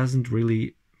usually it doesn't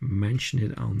really mention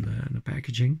it on the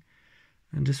packaging,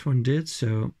 and this one did,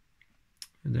 so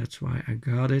that's why I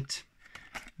got it.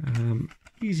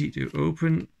 Easy to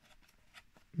open.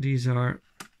 These are,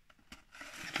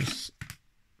 just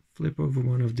flip over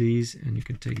one of these and you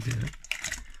can take the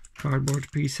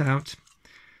cardboard piece out.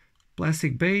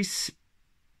 Plastic base,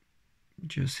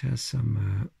 just has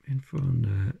some info on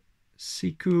the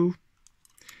Siku.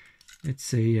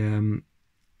 It's a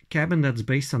cabin that's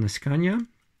based on a Scania.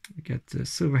 We get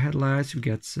silver headlights, we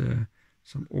get some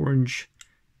orange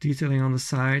detailing on the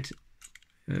side,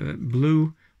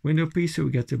 blue window piece, so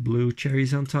we get the blue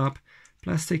cherries on top,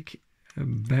 plastic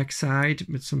backside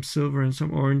with some silver and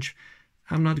some orange.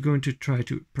 I'm not going to try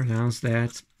to pronounce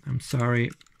that, I'm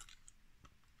sorry,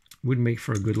 wouldn't make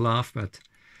for a good laugh, but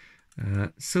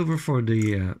silver for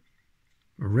the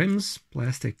rims,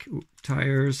 plastic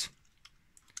tires,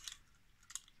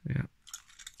 yeah.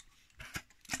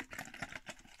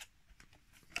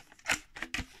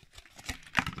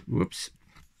 Whoops.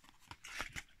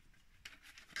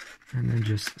 And then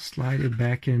just slide it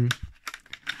back in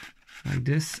like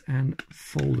this and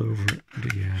fold over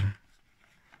the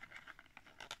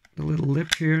little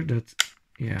lip here that,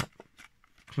 yeah,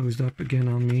 closed up again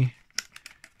on me.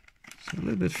 So a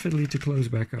little bit fiddly to close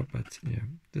back up, but yeah,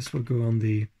 this will go on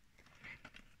the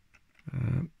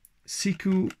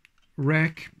Siku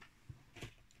rack.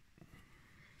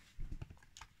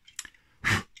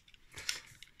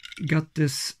 Got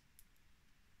this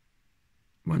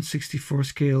 1/64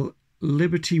 scale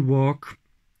Liberty Walk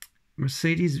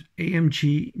Mercedes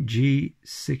AMG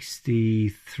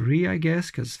G63, I guess,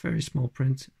 because it's very small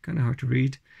print, kind of hard to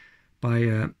read,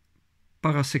 by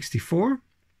Para 64.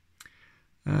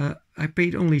 I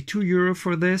paid only €2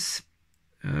 for this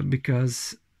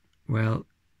because, well,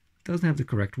 it doesn't have the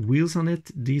correct wheels on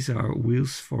it. These are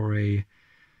wheels for a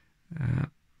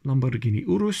Lamborghini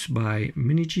Urus by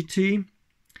Mini GT.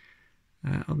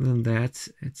 Other than that,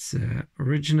 it's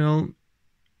original.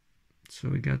 So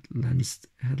we got lensed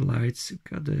headlights, we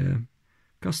got the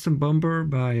custom bumper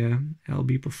by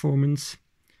LB Performance.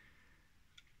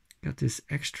 Got this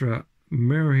extra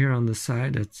mirror here on the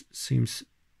side that seems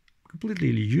completely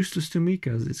useless to me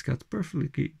because it's got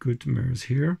perfectly good mirrors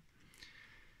here.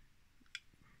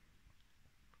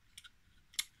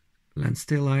 Lens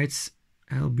taillights,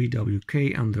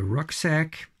 LBWK on the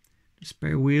rucksack, the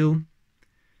spare wheel.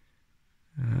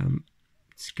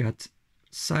 It's got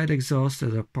side exhausts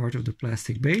that are part of the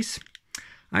plastic base.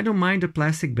 I don't mind the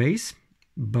plastic base,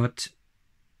 but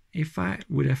if I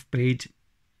would have paid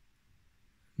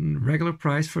regular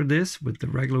price for this with the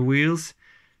regular wheels,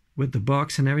 with the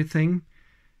box and everything,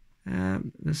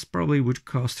 this probably would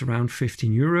cost around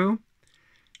 €15.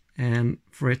 And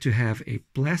for it to have a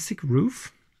plastic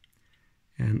roof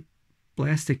and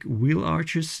plastic wheel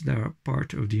arches that are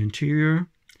part of the interior,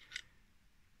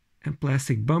 and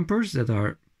plastic bumpers that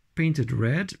are painted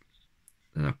red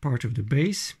that are part of the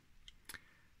base,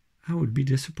 I would be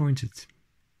disappointed.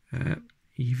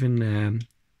 Even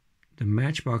the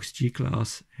Matchbox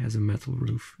G-Class has a metal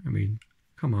roof. I mean,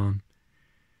 come on.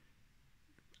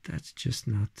 That's just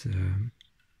not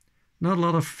a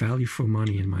lot of value for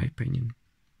money, in my opinion.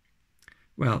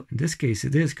 Well, in this case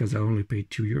it is, because I only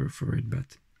paid €2 for it,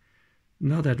 but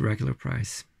not at regular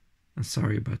price. I'm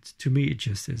sorry, but to me it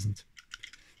just isn't.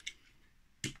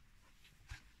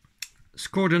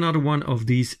 Scored another one of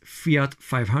these Fiat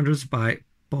 500s by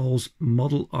Paul's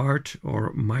Model Art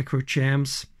or Micro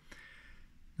Champs.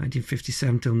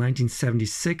 1957 till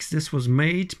 1976 this was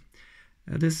made.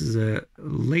 This is a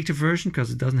later version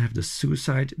because it doesn't have the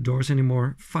suicide doors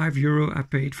anymore. €5 I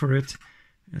paid for it.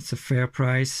 That's a fair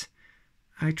price.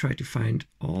 I tried to find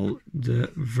all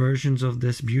the versions of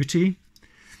this beauty.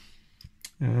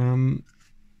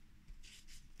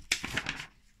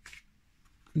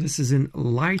 This is in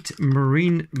light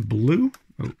marine blue.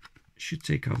 Oh, should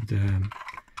take off the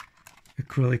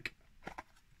acrylic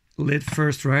lid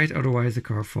first, right? Otherwise the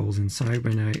car falls inside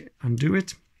when I undo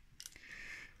it.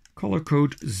 Color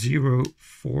code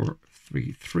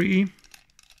 0433.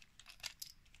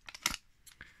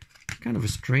 Kind of a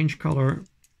strange color.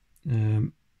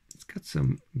 It's got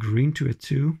some green to it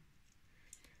too,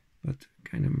 but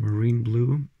kind of marine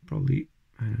blue. Probably,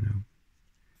 I don't know,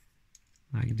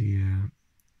 like the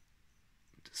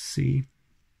sea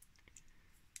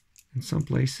in some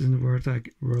places in the world,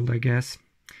 I guess.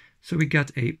 So we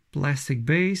got a plastic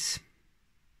base,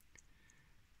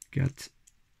 got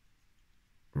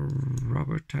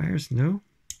rubber tires, no,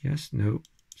 yes, no,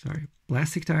 sorry,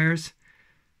 plastic tires,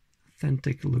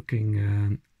 authentic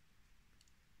looking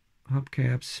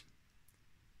hubcaps,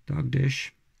 dog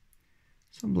dish,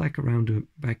 some black around the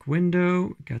back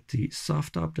window, got the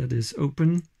soft top that is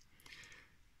open,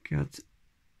 got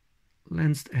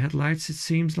lensed headlights, it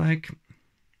seems like,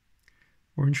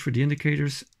 orange for the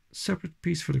indicators, separate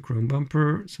piece for the chrome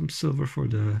bumper, some silver for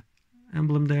the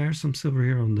emblem there, some silver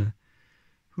here on the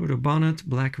hood or bonnet,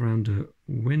 black around the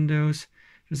windows.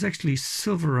 There's actually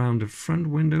silver around the front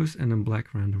windows and then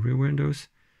black around the rear windows.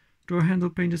 Door handle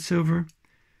painted silver.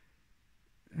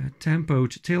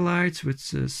 Tempoed taillights with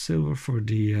silver for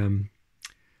the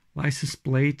license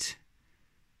plate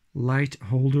light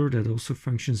holder that also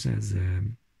functions as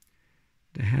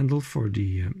the handle for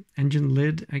the engine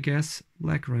lid, I guess.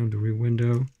 Black around the rear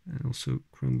window and also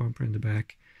chrome bumper in the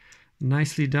back.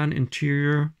 Nicely done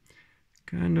interior.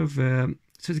 Kind of, so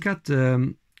it's got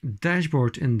the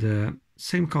dashboard in the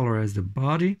same color as the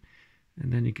body.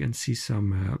 And then you can see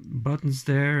some buttons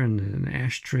there and an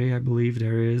ashtray, I believe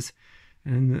there is.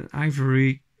 And an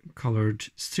ivory colored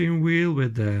steering wheel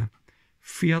with the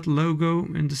Fiat logo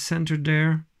in the center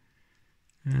there.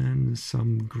 And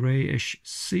some grayish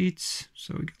seats,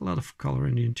 so we get a lot of color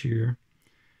in the interior.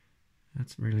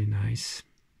 That's really nice.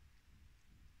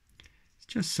 It's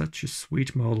just such a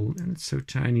sweet model, and it's so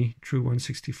tiny, true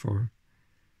 164.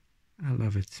 I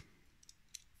love it.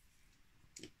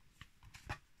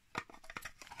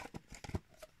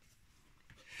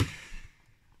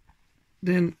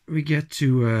 Then we get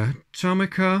to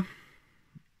Tomica.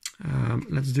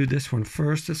 Let's do this one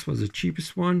first. This was the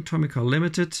cheapest one, Tomica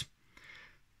Limited.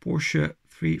 Porsche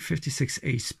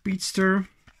 356A Speedster.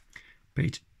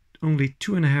 Paid only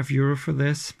 €2.50 for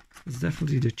this. It's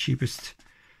definitely the cheapest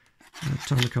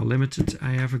Tomica Limited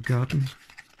I ever gotten.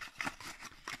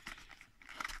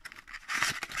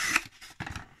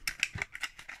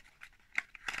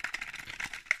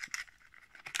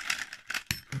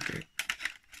 Okay,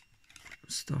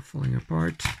 stuff falling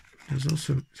apart. There's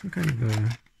also some kind of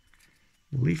a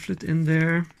leaflet in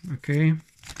there. Okay,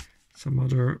 some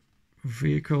other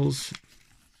vehicles.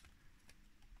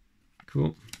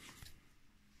 Cool.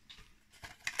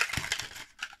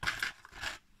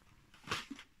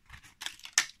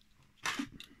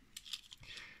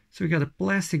 So we got a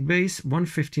plastic base,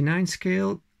 159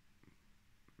 scale.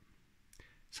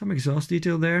 Some exhaust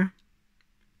detail there.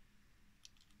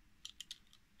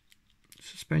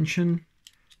 Suspension,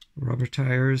 rubber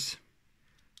tires,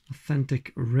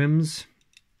 authentic rims,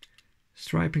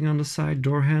 striping on the side,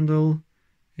 door handle,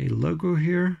 a logo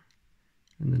here,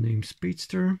 and the name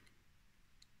Speedster.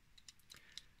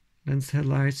 Lensed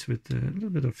headlights with a little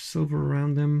bit of silver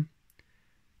around them.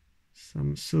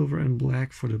 Some silver and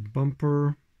black for the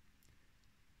bumper.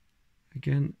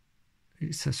 Again,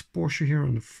 it says Porsche here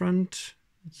on the front.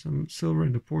 Some silver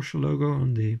and the Porsche logo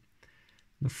on the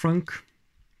front.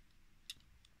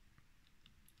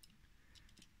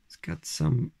 It's got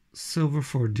some silver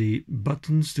for the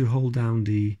buttons to hold down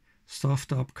the soft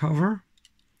top cover.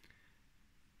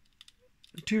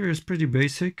 Interior is pretty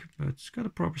basic, but it's got a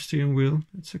proper steering wheel.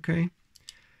 It's okay.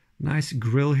 Nice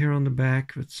grille here on the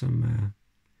back with some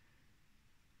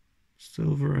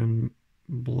silver and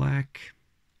black.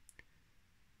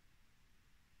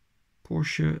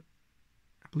 Porsche,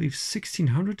 I believe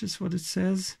 1600 is what it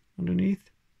says underneath.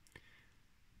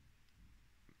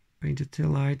 Painted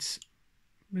taillights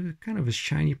with a kind of a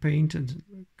shiny paint, and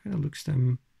it kind of looks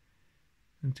them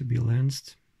to be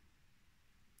lensed.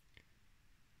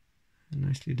 A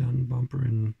nicely done bumper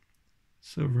in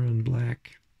silver and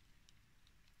black,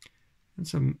 and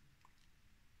some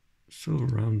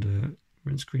silver around the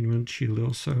windscreen windshield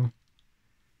also.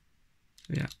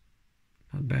 So yeah,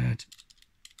 not bad.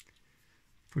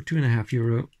 For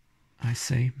 €2.5, I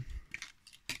say.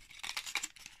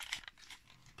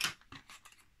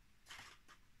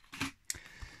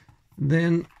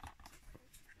 Then,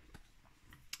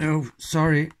 oh,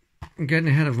 sorry, I'm getting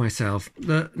ahead of myself.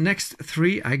 The next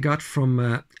three I got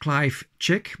from Clive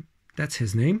Chick. That's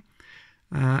his name.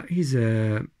 He's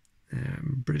a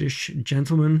British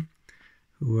gentleman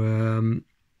who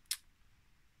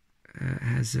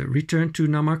has returned to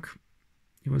NAMAC.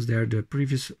 He was there the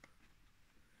previous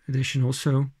edition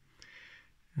also.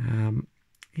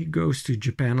 He goes to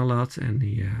Japan a lot, and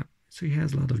so he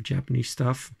has a lot of Japanese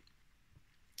stuff.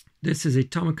 This is a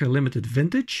Tomica limited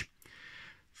vintage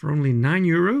for only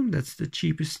 €9. That's the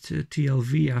cheapest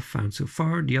TLV I've found so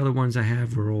far. The other ones I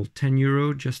have were all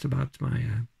 €10, just about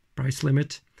my price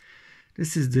limit.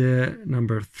 This is the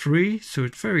number 3, so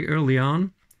it's very early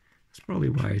on. That's probably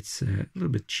why it's a little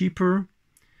bit cheaper.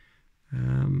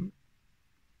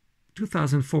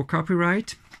 2004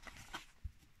 copyright.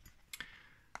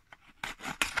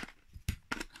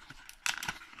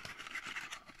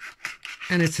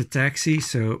 And it's a taxi,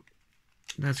 so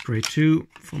that's great too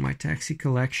for my taxi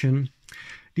collection.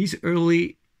 These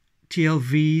early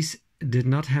TLVs did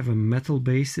not have a metal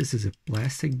base. This is a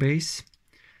plastic base.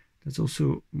 That's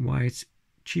also why it's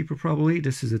cheaper probably.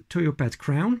 This is a Toyopad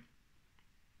Crown.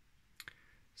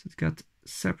 So it's got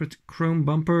separate chrome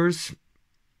bumpers.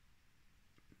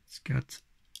 It's got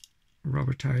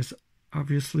rubber tires,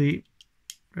 obviously.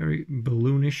 Very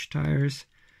balloonish tires.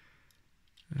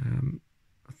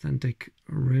 Authentic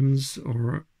rims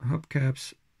or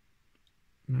hubcaps.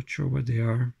 Not sure what they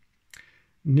are.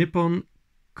 Nippon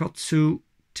Kotsu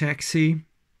Taxi.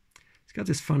 It's got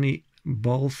this funny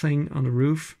ball thing on the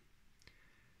roof.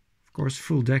 Of course,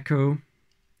 full deco.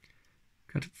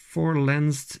 Got 4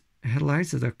 lensed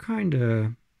headlights that are kind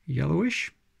of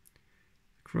yellowish.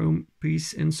 Chrome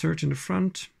piece insert in the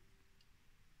front.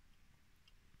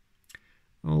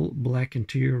 All black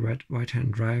interior, red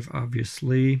right-hand drive,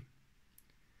 obviously.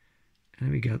 And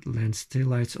we got lens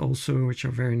taillights also, which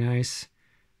are very nice.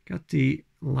 Got the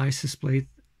license plate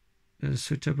that is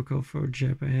so typical for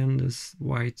Japan, this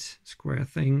white square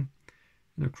thing.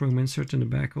 And a chrome insert in the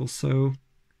back also.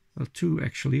 Well, 2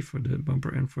 actually, for the bumper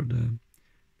and for the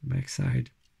back side.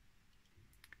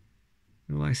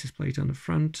 No license plate on the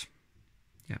front.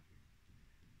 Yeah,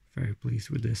 very pleased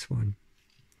with this one.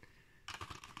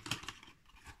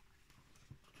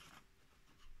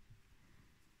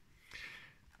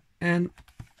 And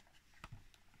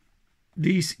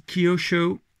these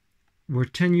Kyosho were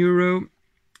 €10.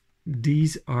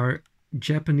 These are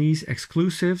Japanese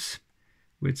exclusives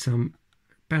with some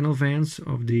panel vans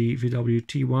of the VW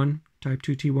T1, Type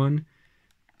 2 T1,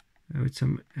 with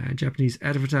some Japanese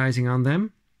advertising on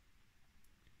them.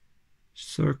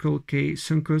 Circle K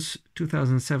Sunkus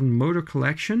 2007 Motor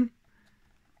Collection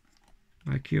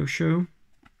by Kyosho.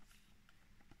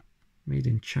 Made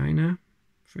in China.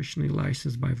 Officially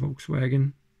licensed by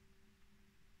Volkswagen.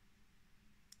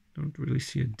 Don't really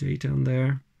see a date on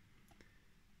there.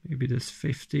 Maybe this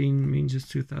 15 means it's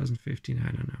 2015.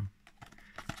 I don't know.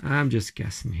 I'm just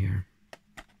guessing here.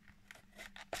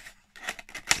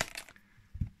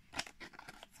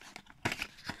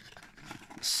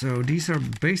 So these are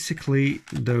basically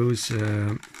those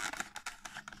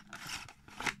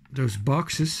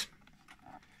boxes,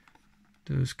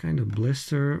 those kind of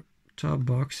blister top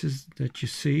boxes that you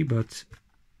see, but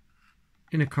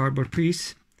in a cardboard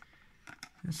piece.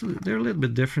 So they're a little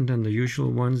bit different than the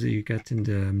usual ones that you get in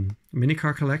the mini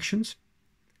car collections.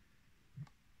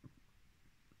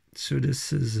 So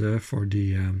this is for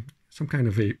the some kind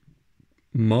of a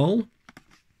mall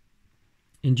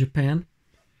in Japan.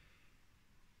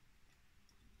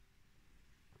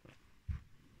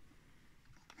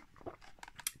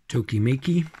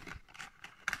 Tomica.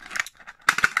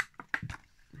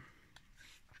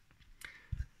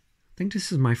 I think this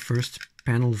is my first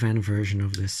panel van version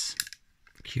of this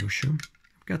Kyosho.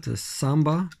 I've got the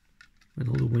Samba with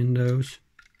all the windows.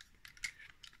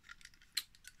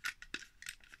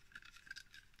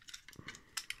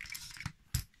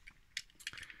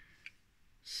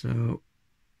 So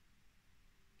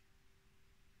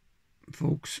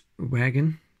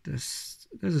Volkswagen.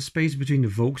 There's a space between the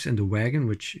Volks and the wagon,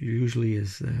 which usually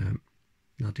is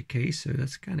not the case, so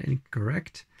that's kind of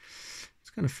incorrect. It's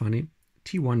kind of funny.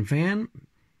 T1 van.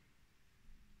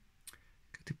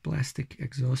 Got the plastic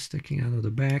exhaust sticking out of the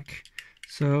back.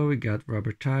 So we got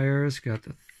rubber tires, got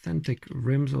authentic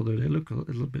rims, although they look a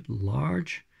little bit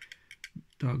large.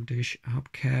 Dog dish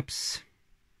hubcaps.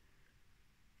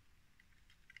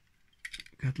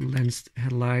 Got lensed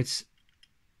headlights,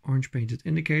 orange painted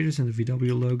indicators and the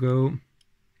VW logo.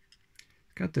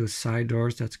 Got those side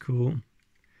doors, that's cool.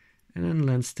 And then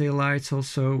lens tail lights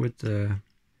also with the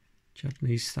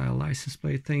Japanese style license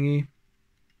plate thingy.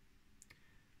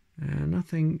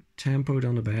 Nothing tempoed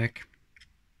on the back.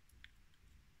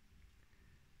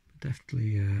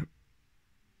 Definitely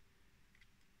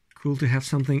cool to have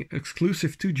something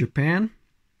exclusive to Japan.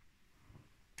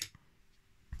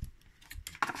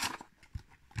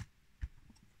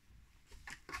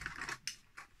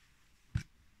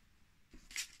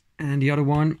 And the other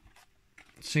one,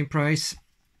 same price,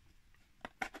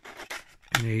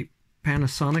 in a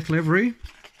Panasonic livery.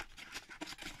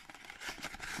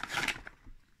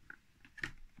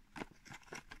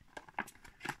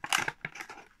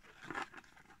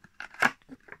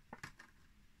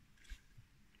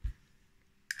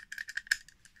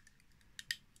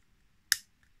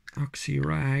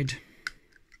 Oxyride.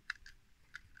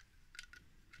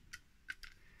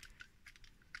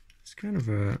 It's kind of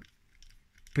a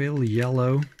pale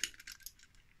yellow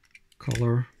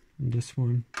color in this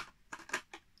one.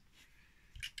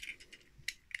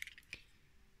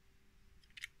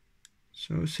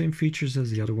 So same features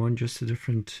as the other one, just a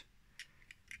different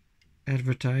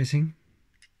advertising.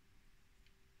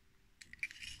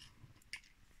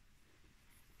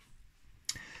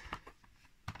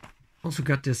 Also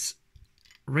got this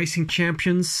Racing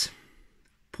Champions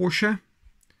Porsche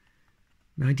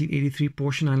 1983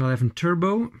 Porsche 911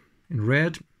 Turbo in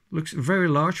red. Looks very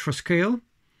large for scale,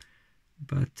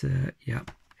 but yeah,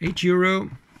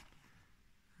 €8.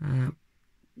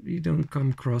 You don't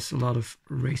come across a lot of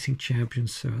Racing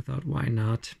Champions, so I thought, why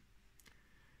not?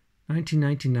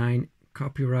 1999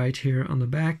 copyright here on the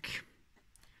back.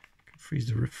 Freeze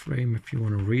the frame if you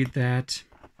want to read that.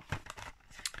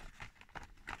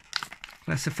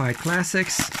 Classified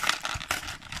Classics.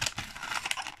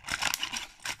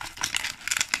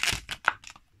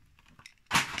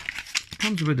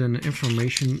 Comes with an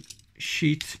information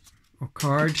sheet or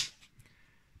card.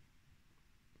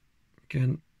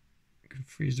 Again, you can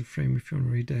freeze the frame if you want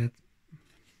to read that.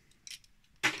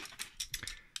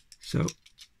 So,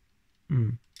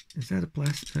 is that a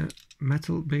plastic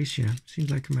metal base? Yeah, seems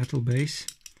like a metal base.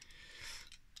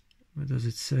 What does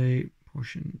it say?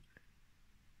 Porsche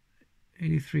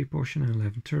 83 Porsche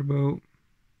 911 Turbo.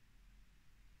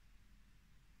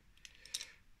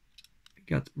 We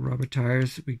got rubber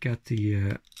tires. We got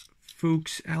the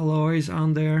Fuchs alloys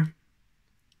on there.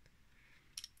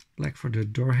 Black for the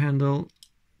door handle.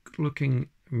 Good looking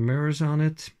mirrors on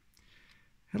it.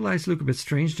 Headlights look a bit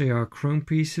strange. They are chrome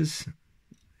pieces.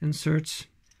 Inserts.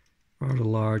 Rather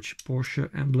large Porsche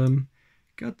emblem.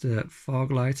 Got the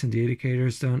fog lights and the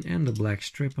indicators done, and the black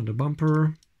strip on the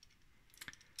bumper.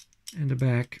 And the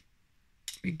back,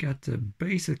 we got the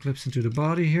base that clips into the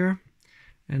body here,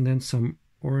 and then some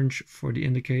orange for the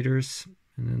indicators,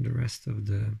 and then the rest of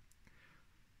the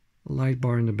light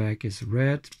bar in the back is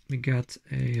red. We got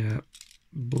a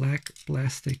black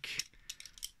plastic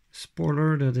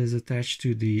spoiler that is attached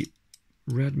to the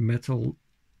red metal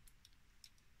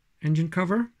engine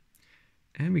cover,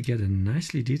 and we get a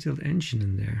nicely detailed engine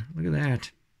in there. Look at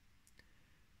that.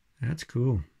 That's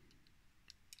cool.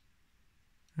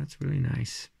 That's really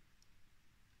nice.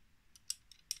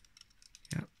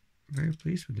 Yeah, very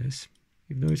pleased with this.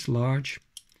 even though it's large.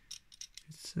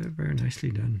 It's very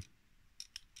nicely done.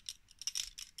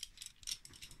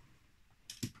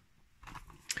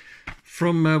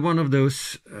 From one of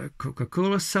those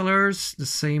Coca-Cola sellers, the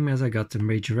same as I got the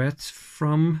Majorette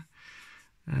from.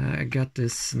 I got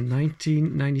this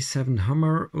 1997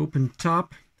 Hummer open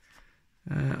top,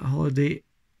 Holiday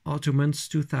Ottomans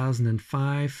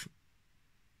 2005.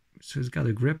 So it's got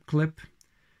a grip clip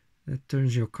that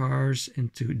turns your cars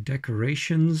into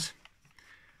decorations.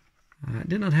 I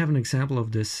did not have an example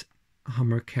of this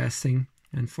Hummer casting,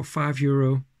 and for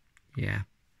 €5, yeah,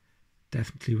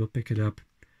 definitely will pick it up.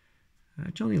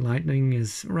 Johnny Lightning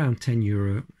is around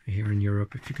 €10 here in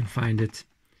Europe if you can find it.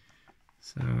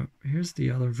 So here's the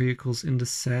other vehicles in the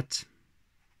set.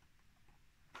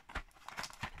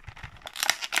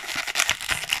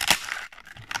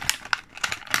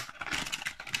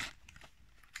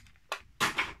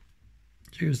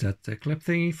 Here's that clip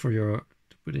thingy for to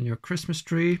put in your Christmas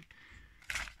tree.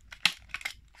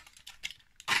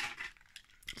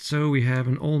 So we have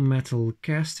an all metal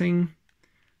casting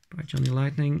by Johnny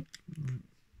Lightning.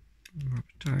 Rubber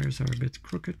tires are a bit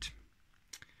crooked.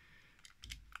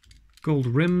 Gold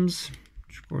rims,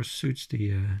 which of course suits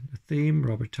the theme.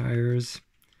 Rubber tires.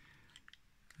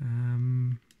 So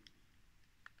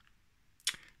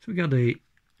we got a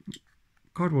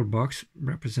cardboard box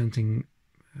representing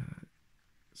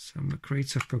some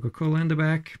crates of Coca-Cola in the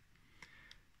back.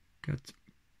 Got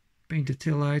painted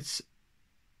taillights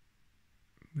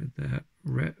with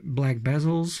black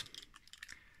bezels.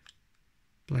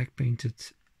 Black painted,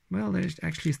 well, I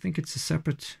actually think it's a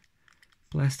separate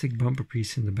plastic bumper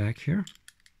piece in the back here.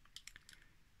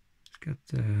 It's got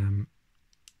a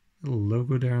little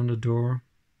logo there on the door,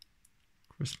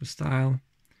 Christmas style.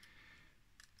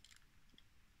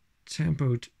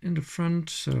 Tempoed in the front,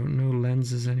 so no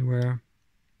lenses anywhere.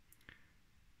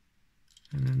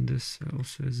 And then this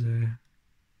also is a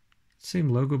same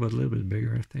logo, but a little bit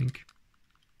bigger, I think.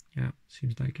 Yeah,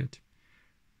 seems like it.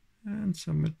 And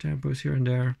some tempos here and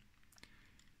there.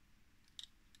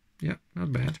 Yeah,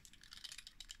 not bad.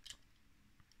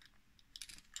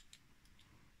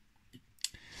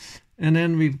 And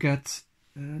then we've got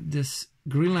this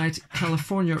Greenlight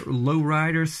California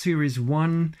Lowrider Series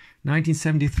 1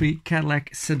 1973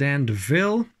 Cadillac Sedan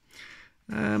DeVille.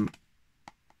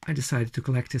 I decided to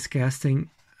collect this casting.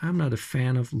 I'm not a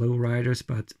fan of lowriders,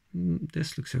 but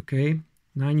this looks okay.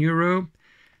 €9.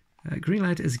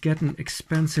 Greenlight is getting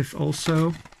expensive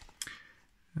also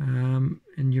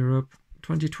in Europe.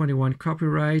 2021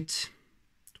 copyright,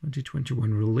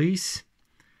 2021 release.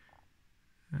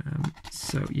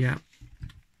 So yeah.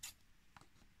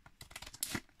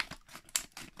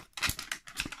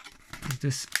 If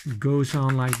this goes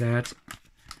on like that,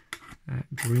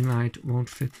 Greenlight won't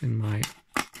fit in my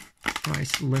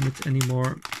price limit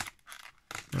anymore.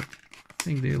 But I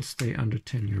think they'll stay under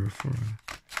 €10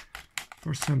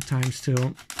 for some time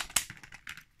still.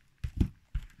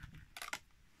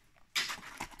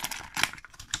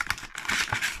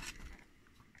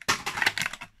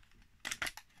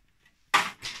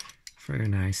 Very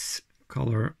nice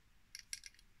color.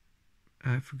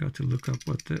 I forgot to look up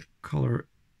what the color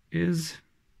is.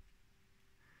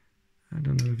 I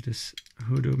don't know if this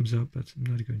hood opens up, but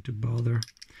I'm not going to bother.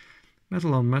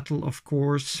 Metal on metal, of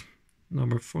course.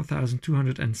 Number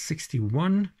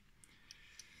 4261.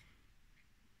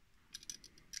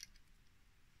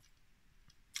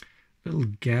 Little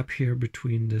gap here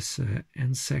between this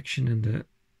end section and the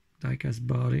diecast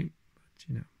body, but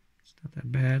you know, it's not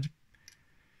that bad.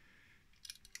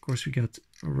 Of course, we got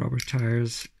rubber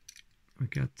tires, we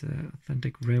got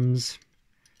authentic rims,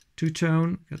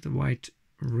 two-tone, got the white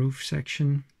roof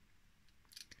section.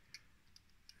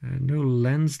 No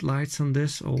lens lights on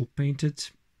this, all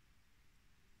painted.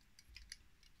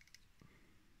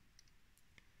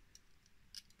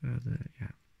 But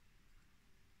yeah,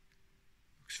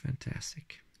 looks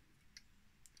fantastic.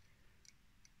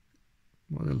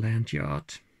 What a land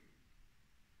yacht.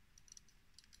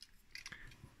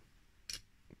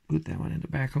 Put that one in the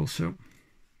back also.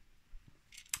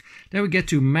 Then we get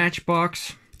to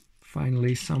Matchbox.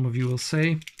 Finally, some of you will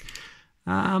say.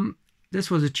 This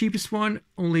was the cheapest one,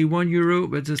 only €1,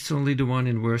 but it's only the one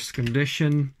in worst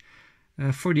condition.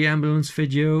 For the ambulance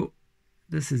video,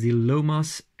 this is the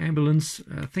Lomas ambulance.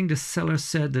 I think the seller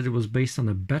said that it was based on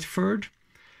a Bedford.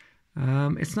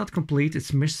 It's not complete,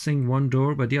 it's missing one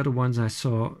door, but the other ones I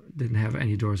saw didn't have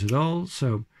any doors at all.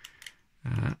 So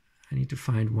I need to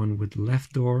find one with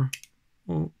left door,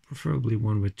 or preferably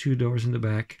one with two doors in the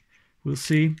back. We'll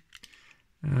see.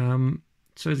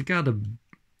 So it's got a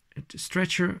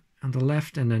stretcher on the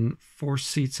left and then 4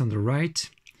 seats on the right.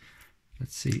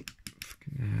 Let's see if I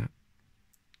can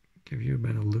give you a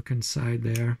better look inside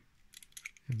there.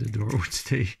 If the door would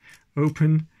stay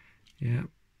open. Yeah,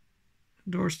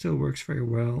 the door still works very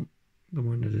well. The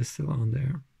one that is still on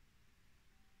there.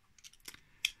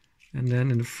 And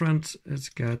then in the front, it's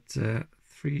got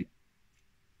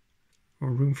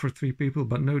room for 3 people,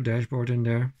 but no dashboard in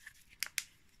there.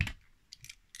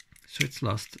 So it's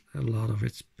lost a lot of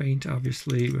its paint,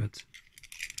 obviously, but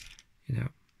you know,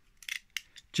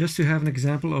 just to have an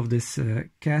example of this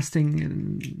casting.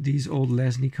 And these old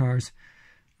Lesney cars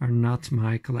are not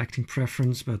my collecting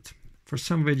preference, but for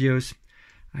some videos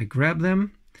I grab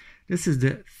them. This is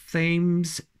the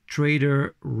Thames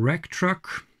Trader Wreck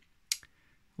Truck,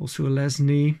 also a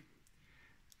Lesney.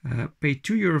 Paid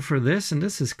 €2 for this, and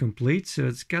this is complete. So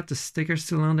it's got the sticker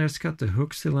still on there, it's got the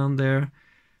hook still on there.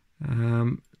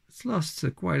 It's lost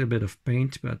quite a bit of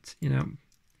paint, but you know,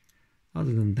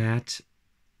 other than that,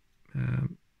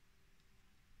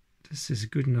 this is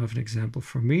good enough an example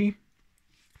for me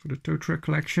for the tow truck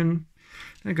collection.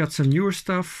 I got some newer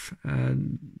stuff.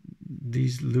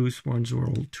 These loose ones were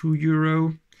all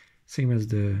 €2, same as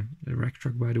the wreck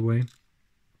truck, by the way.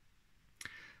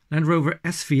 Land Rover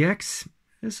SVX.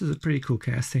 This is a pretty cool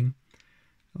casting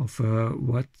of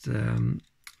what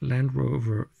Land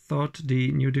Rover thought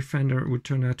the new Defender would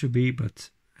turn out to be, but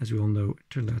as we all know, it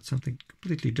turned out something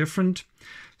completely different.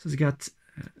 So it's got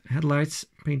headlights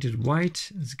painted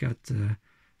white. It's got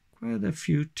quite a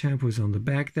few tampos on the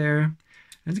back there.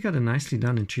 And it's got a nicely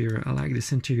done interior. I like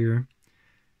this interior.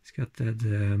 It's got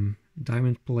that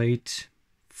diamond plate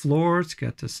floor. It's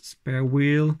got a spare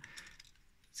wheel.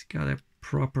 It's got a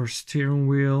proper steering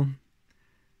wheel.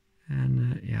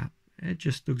 And yeah, it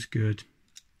just looks good.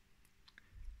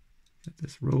 Got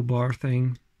this roll bar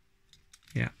thing.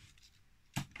 Yeah.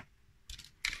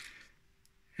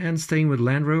 And staying with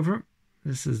Land Rover,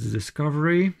 this is the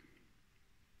Discovery.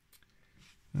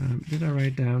 Did I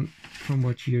write down from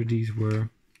what year these were?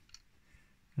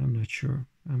 I'm not sure.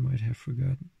 I might have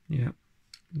forgotten. Yeah,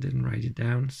 didn't write it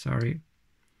down. Sorry.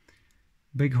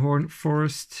 Bighorn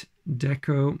Forest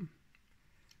Deco.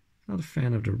 Not a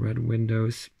fan of the red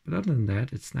windows, but other than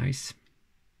that, it's nice.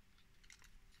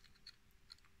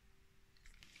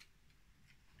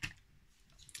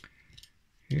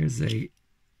 Here's a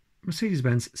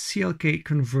Mercedes-Benz CLK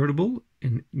convertible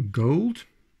in gold.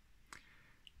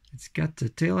 It's got the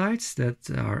taillights that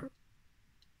are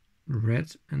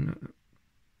red and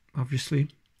obviously,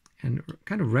 and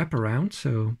kind of wrap around.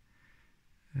 So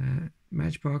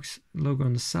Matchbox logo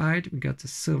on the side. We got the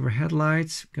silver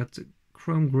headlights. We got the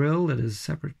chrome grille that is a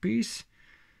separate piece.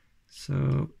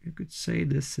 So you could say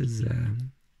this is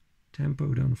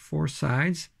tempoed on 4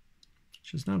 sides,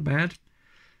 which is not bad.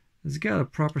 It's got a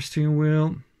proper steering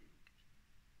wheel,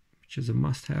 which is a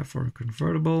must-have for a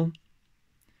convertible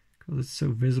because it's so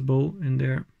visible in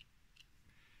there.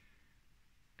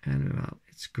 And well,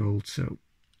 it's gold, so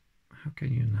how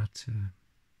can you not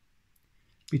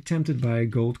be tempted by a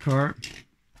gold car,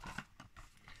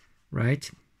 right?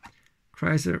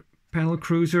 Chrysler Panel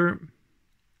Cruiser.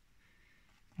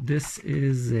 This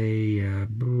is a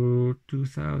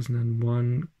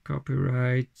 2001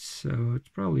 copyright, so it's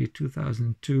probably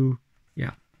 2002.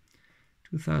 Yeah,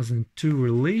 2002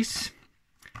 release.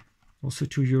 Also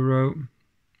 €2.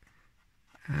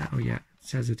 Oh yeah, it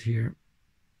says it here.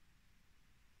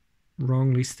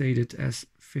 Wrongly stated as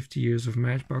 50 years of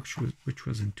Matchbox, which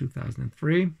was in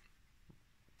 2003.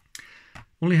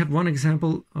 Only have one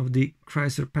example of the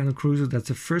Chrysler Panel Cruiser. That's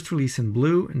the first release in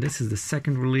blue, and this is the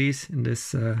second release in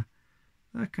this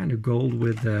kind of gold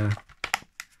with what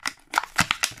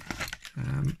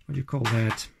do you call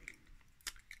that?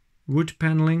 Wood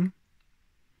paneling.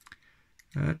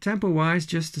 Tempo wise,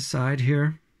 just the side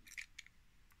here.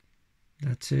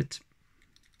 That's it.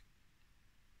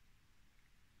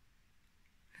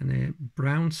 And a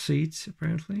brown seats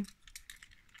apparently.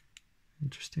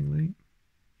 Interestingly,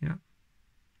 yeah.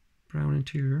 Brown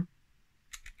interior.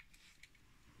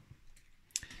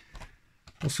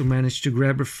 Also managed to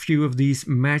grab a few of these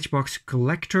Matchbox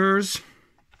collectors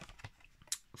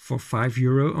for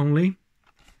 €5 only.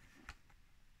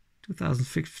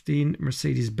 2015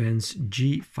 Mercedes-Benz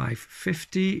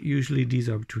G550. Usually these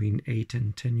are between €8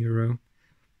 and €10.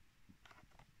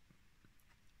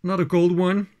 Not a gold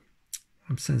one.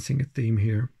 I'm sensing a theme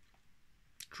here.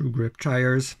 True grip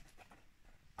tires.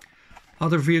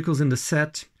 Other vehicles in the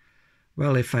set.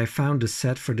 Well, if I found the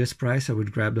set for this price, I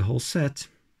would grab the whole set.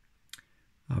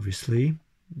 Obviously,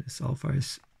 this Alpha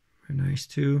is very nice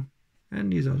too.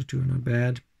 And these other two are not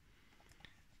bad.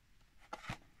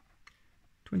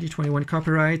 2021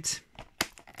 copyright.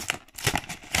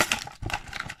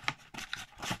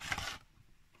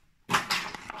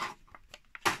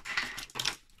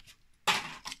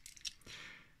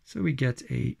 So we get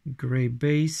a gray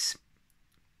base,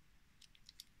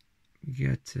 we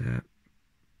get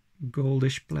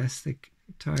goldish plastic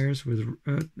tires with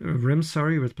rims,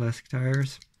 with plastic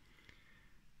tires.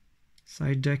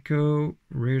 Side deco,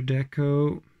 rear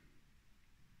deco,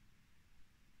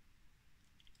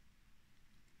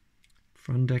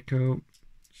 front deco.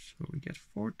 So we get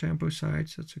 4 tempo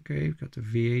sides, that's okay. We've got the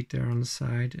V8 there on the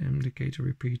side, indicator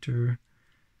repeater.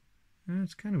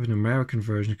 It's kind of an American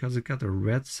version because it's got the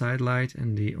red side light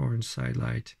and the orange side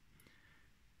light.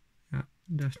 Yeah,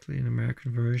 definitely an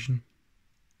American version.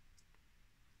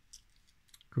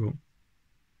 Cool.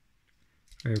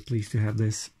 Very pleased to have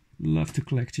this. Love to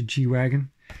collect a G-Wagon.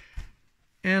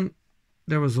 And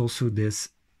there was also this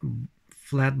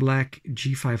flat black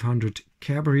G500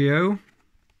 Cabrio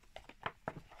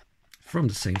from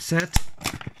the same set.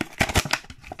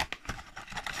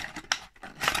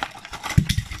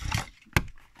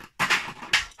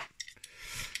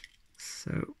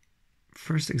 So,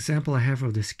 first example I have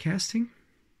of this casting.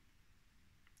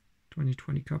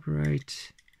 2020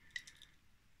 copyright.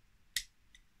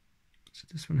 So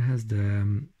this one has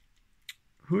the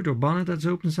hood or bonnet that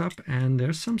opens up, and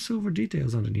there's some silver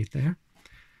details underneath there.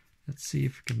 Let's see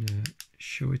if we can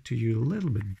show it to you a little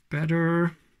bit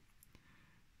better.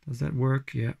 Does that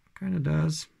work? Yeah, kind of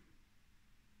does.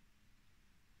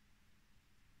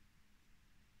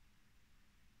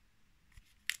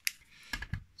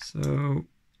 So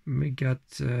we got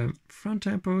front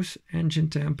tampos, engine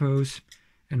tampos,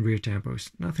 and rear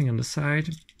tampos. Nothing on the side.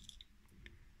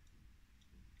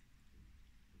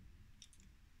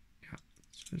 Yeah,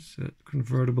 so it's a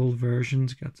convertible version.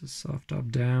 It's got the soft up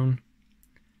down.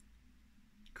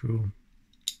 Cool.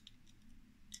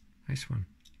 Nice one.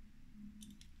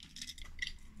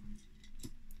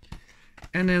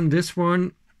 And then this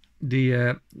one,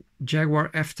 the Jaguar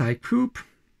F-Type Coupe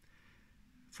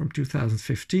from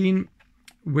 2015,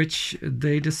 which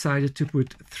they decided to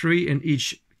put 3 in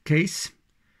each case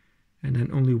and then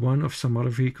only 1 of some other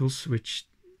vehicles, which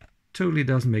totally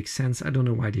doesn't make sense. I don't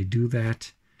know why they do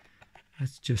that.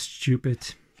 That's just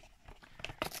stupid.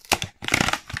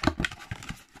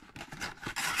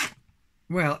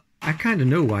 Well, I kind of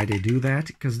know why they do that,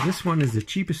 because this one is the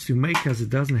cheapest to make because it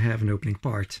doesn't have an opening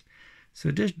part. So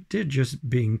they're just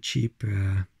being cheap.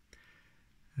 Yeah,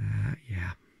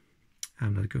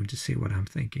 I'm not going to say what I'm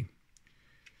thinking.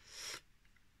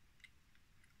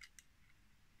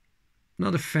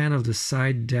 Not a fan of the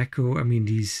side deco. I mean,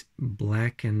 these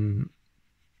black and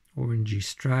orangey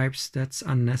stripes, that's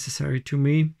unnecessary to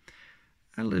me.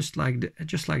 I just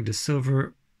like the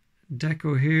silver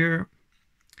deco here.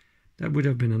 That would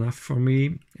have been enough for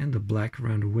me. And the black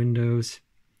around the windows.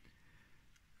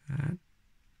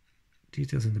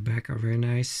 Details in the back are very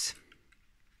nice.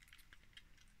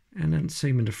 And then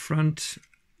same in the front.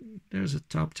 There's a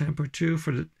top tempo too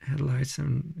for the headlights,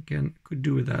 and again, could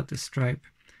do without the stripe,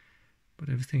 but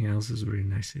everything else is really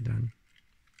nicely done.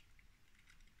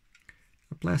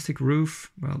 A plastic roof,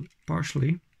 well,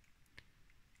 partially.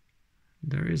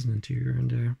 There is an interior in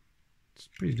there. It's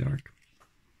pretty dark.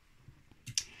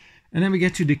 And then we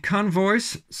get to the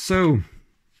convoys. So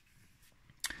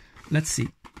let's see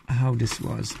how this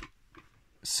was.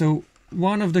 So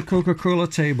one of the Coca-Cola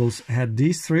tables had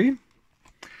these 3.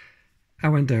 I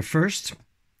went there first.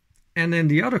 And then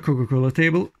the other Coca-Cola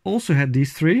table also had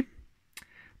these 3,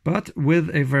 but with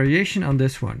a variation on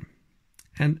this one.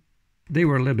 And they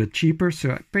were a little bit cheaper, so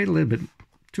I paid a little bit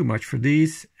too much for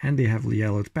these. And they have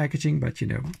yellowed packaging, but you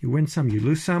know, you win some, you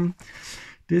lose some.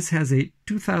 This has a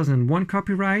 2001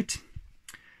 copyright.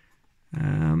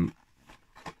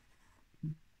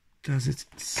 Does it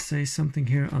say something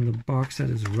here on the box that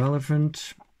is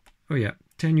relevant? Oh yeah,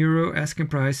 €10 asking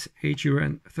price,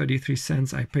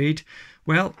 €8.33 I paid.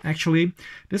 Well, actually,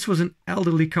 this was an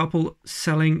elderly couple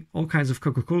selling all kinds of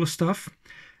Coca-Cola stuff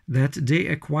that they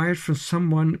acquired from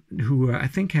someone who I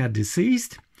think had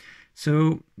deceased.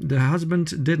 So the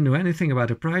husband didn't know anything about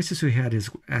the prices, so he had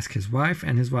ask his wife,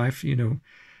 and his wife, you know,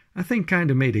 I think kind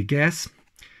of made a guess.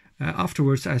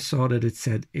 Afterwards, I saw that it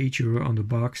said €8 on the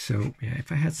box. So yeah,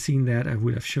 if I had seen that, I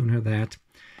would have shown her that.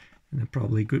 And I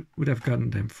probably would have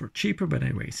gotten them for cheaper. But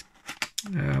anyways,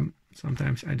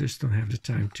 sometimes I just don't have the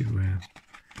time to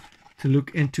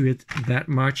look into it that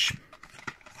much.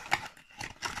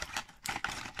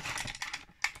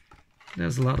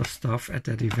 There's a lot of stuff at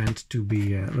that event to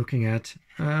be looking at.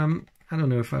 I don't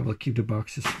know if I will keep the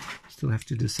boxes. Still have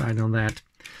to decide on that.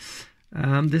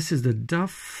 This is the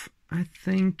Duff, I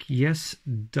think, yes,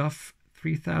 Duff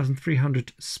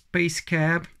 3300 Space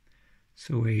Cab.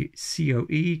 So a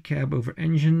COE, cab over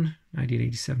engine,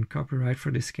 1987 copyright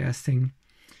for this casting.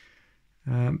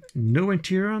 No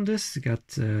interior on this. It's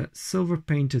got silver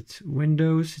painted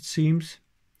windows, it seems.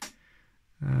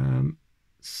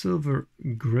 Silver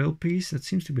grill piece, that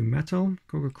seems to be metal.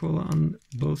 Coca-Cola on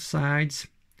both sides.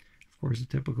 Of course, the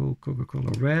typical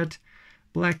Coca-Cola red.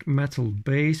 Black metal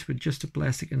base with just a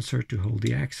plastic insert to hold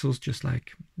the axles, just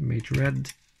like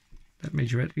Majorette, that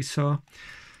Majorette we saw.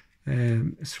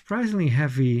 A surprisingly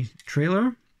heavy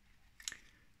trailer.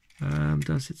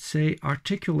 Does it say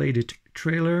articulated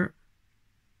trailer?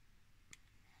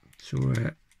 So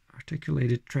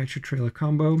articulated tractor trailer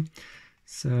combo.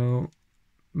 So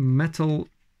metal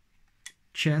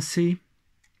chassis,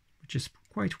 which is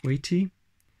quite weighty,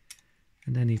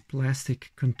 and then a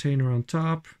plastic container on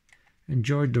top.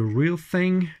 Enjoyed the real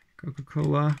thing,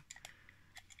 Coca-Cola.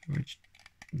 Which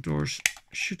doors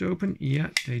should open? Yeah,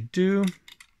 they do.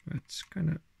 It's kind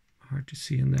of hard to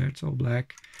see in there. It's all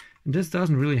black. And this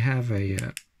doesn't really have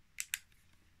a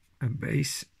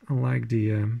base, unlike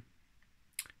the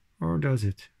or does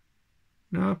it?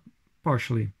 No,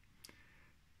 partially.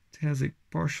 It has a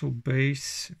partial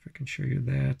base. If I can show you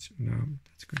that. No,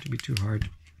 that's going to be too hard.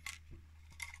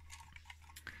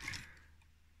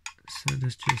 So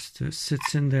this just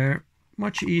sits in there.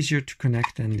 Much easier to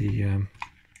connect than the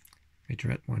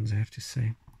Majorette ones, I have to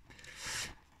say.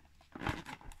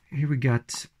 Here we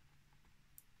got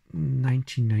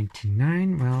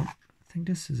 1999. Well, I think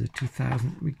this is a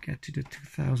 2000. We get to the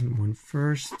 2001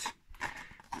 first.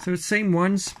 So it's same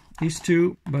ones, these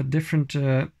two, but different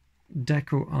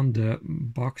deco on the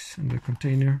box and the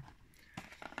container.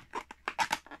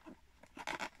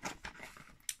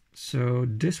 So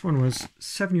this one was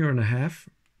 €7.50.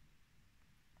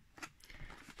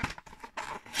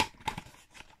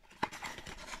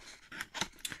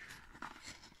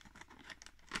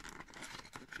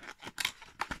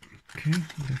 Okay,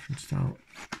 different style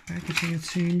packaging it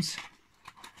seems.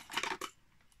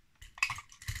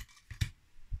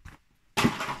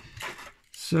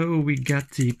 So we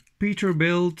got the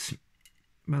Peterbilt.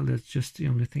 Well, that's just the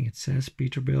only thing it says,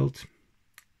 Peterbilt.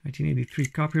 1983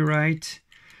 copyright.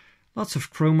 Lots of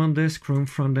chrome on this, chrome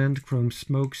front end, chrome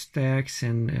smokestacks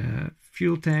and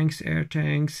fuel tanks, air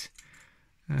tanks.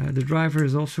 The driver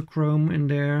is also chrome in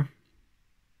there.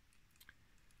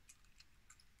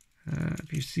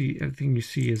 You see, everything you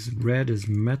see is red, is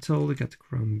metal. You got the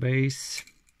chrome base.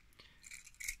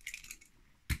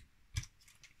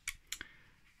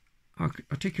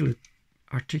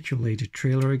 Articulated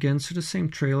trailer again, so the same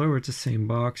trailer with the same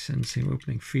box and same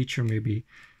opening feature. Maybe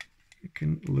you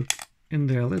can look in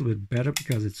there a little bit better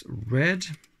because it's red.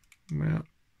 Well,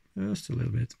 just a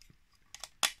little bit.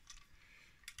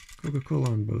 Coca-Cola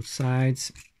on both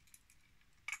sides.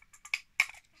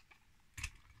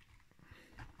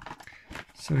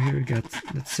 So here we got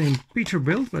that same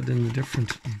Peterbilt, but in a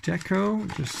different deco.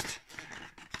 Just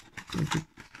going to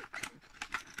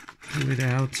pull it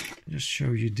out, just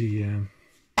show you the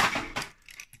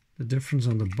difference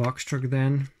on the box truck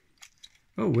then.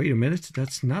 Oh, wait a minute,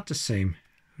 that's not the same.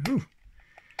 Oh,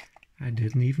 I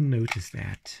didn't even notice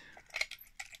that.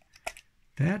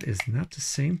 That is not the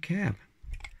same cab.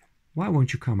 Why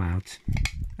won't you come out?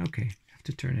 Okay, I have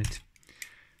to turn it.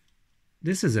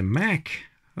 This is a Mac.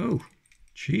 Oh,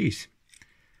 jeez.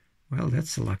 Well,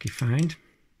 that's a lucky find.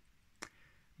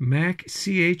 Mac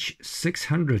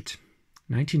CH600.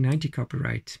 1990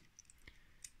 copyright.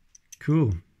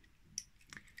 Cool.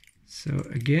 So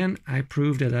again, I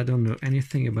proved that I don't know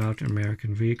anything about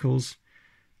American vehicles.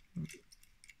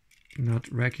 Not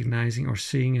recognizing or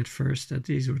seeing at first that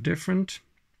these were different.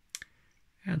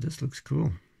 Yeah, this looks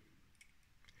cool.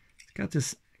 It's got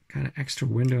this kind of extra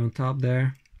window on top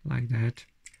there, like that.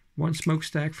 One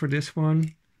smokestack for this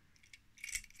one.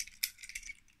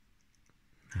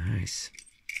 Nice.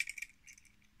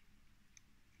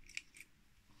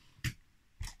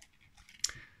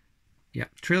 Yeah,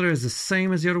 trailer is the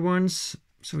same as the other ones.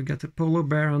 So we got the polar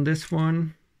bear on this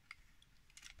one.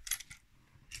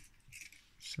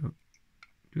 So,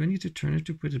 do I need to turn it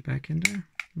to put it back in there?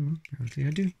 Apparently I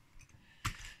do.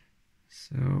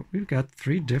 So, we've got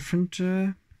 3 different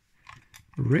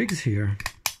rigs here,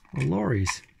 or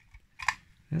lorries.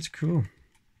 That's cool.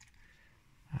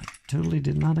 I totally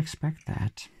did not expect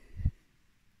that.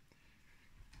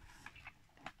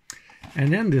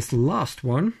 And then this last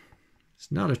one.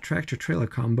 It's not a tractor-trailer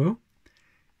combo.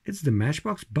 It's the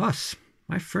Matchbox bus,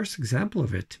 my first example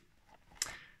of it.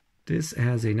 This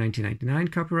has a 1999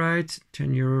 copyright,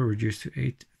 €10 reduced to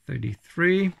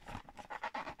 $8.33.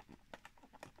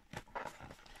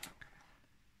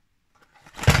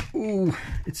 Ooh,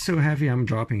 it's so heavy I'm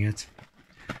dropping it.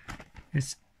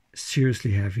 It's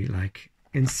seriously heavy, like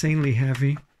insanely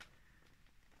heavy.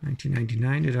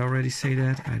 1999, did I already say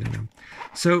that? I don't know.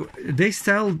 So they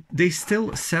still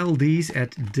sell these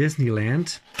at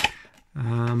Disneyland,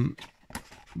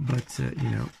 but you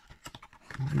know,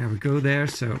 I never go there,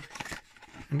 so,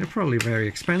 and they're probably very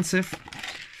expensive.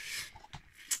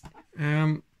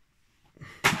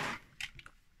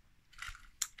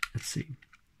 Let's see.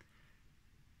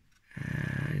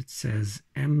 It says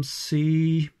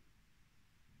MC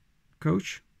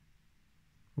Coach.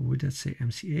 Or would that say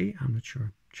MCA? I'm not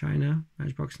sure. China,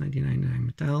 Matchbox 1999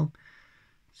 metal.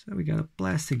 So we got a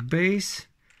plastic base.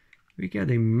 We get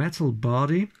a metal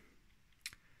body.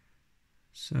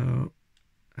 So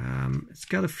it's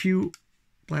got a few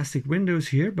plastic windows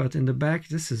here, but in the back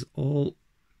this is all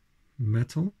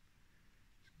metal.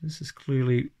 This is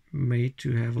clearly made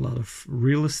to have a lot of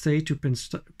real estate to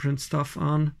print stuff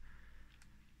on.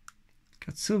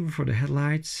 Got silver for the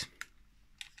headlights.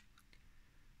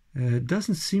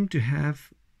 Doesn't seem to have,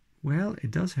 well, it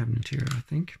does have an interior, I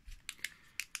think.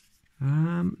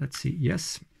 Let's see.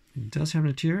 Yes, it does have an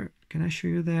interior. Can I show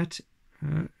you that?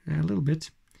 A little bit.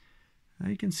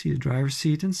 You can see the driver's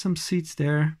seat and some seats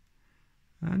there.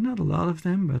 Not a lot of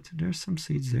them, but there's some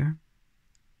seats there.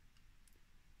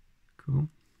 Cool.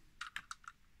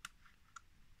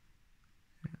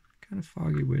 Yeah, kind of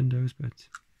foggy windows, but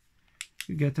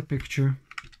you get the picture.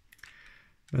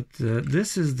 But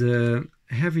this is the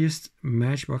heaviest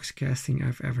Matchbox casting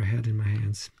I've ever had in my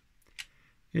hands.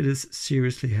 It is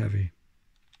seriously heavy.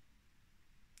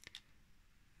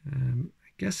 I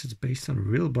guess it's based on a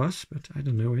real bus, but I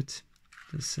don't know it.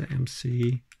 This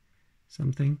MC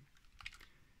something.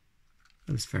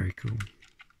 That is very cool.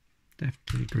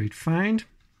 Definitely a great find.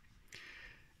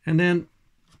 And then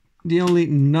the only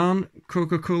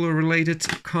non-Coca-Cola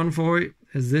related Convoy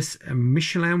is this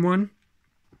Michelin one,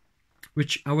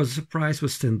 which I was surprised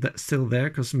was still there,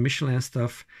 because Michelin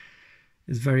stuff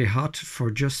is very hot for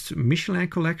just Michelin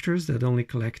collectors that only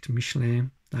collect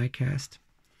Michelin diecast.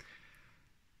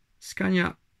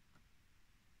 Scania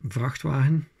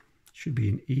Vrachtwagen, should be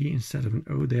an E instead of an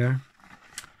O there.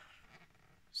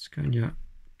 Scania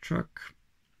truck.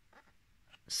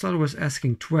 Sutter was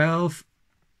asking 12.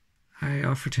 I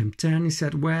offered him 10. He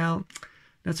said, well,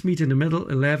 let's meet in the middle,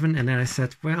 11. And then I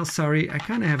said, well, sorry, I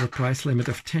kind of have a price limit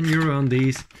of 10 euro on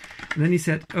these. And then he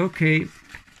said, okay,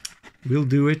 we'll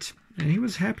do it. And he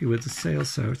was happy with the sale,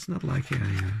 so it's not like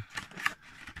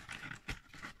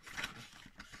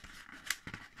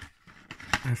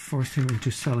I forced him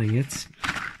into selling it.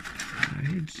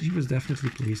 He was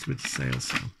definitely pleased with the sale,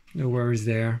 so no worries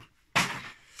there.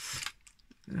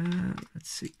 Let's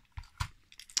see.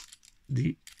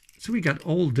 So we got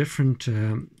all different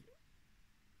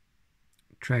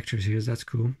tractors here. That's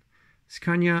cool.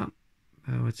 Scania,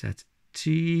 what's that?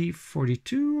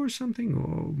 T42 or something?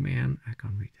 Oh man, I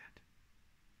can't read that.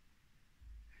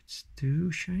 It's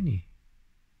too shiny.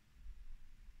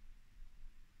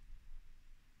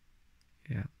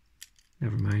 Yeah,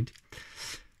 never mind.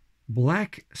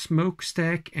 Black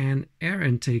smokestack and air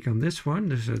intake on this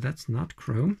one, so that's not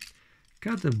chrome.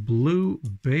 Got the blue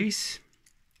base,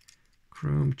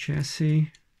 chrome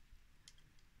chassis.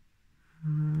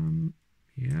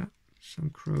 Yeah, some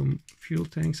chrome fuel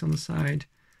tanks on the side.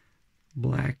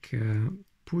 Black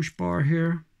push bar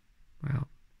here. Well,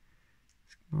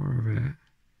 it's more of a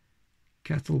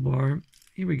cattle bar.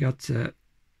 Here we got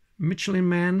Michelin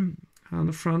Man on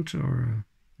the front, or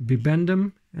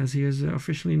Bibendum as he is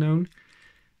officially known.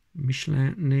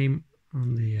 Michelin name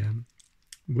on the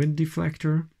wind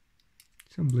deflector.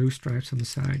 Some blue stripes on the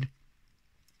side.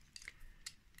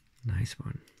 Nice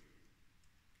one.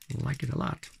 Like it a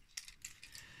lot.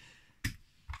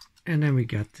 And then we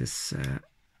got this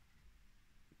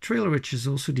trailer, which is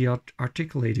also the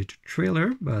articulated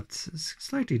trailer, but it's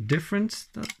slightly different.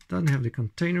 That doesn't have the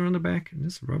container on the back. And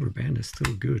this rubber band is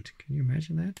still good. Can you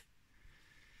imagine that?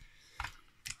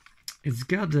 It's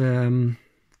got kind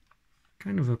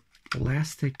of a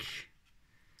plastic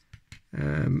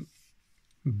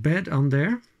bed on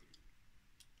there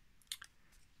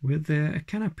with a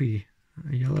canopy,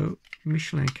 a yellow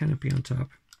Michelin canopy on top.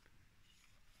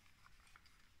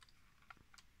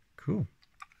 Cool.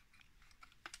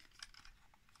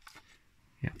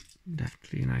 Yeah,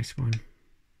 definitely a nice one.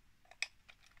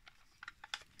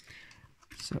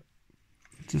 So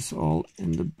this all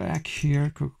in the back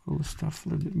here. Coca-Cola stuff a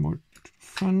little bit more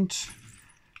front.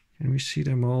 Can we see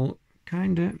them all?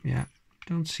 Kinda. Yeah.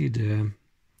 Don't see the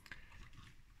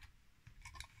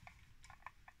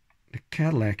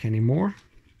Cadillac anymore.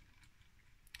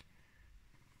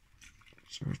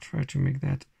 So I'll try to make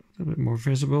that a little bit more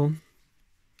visible.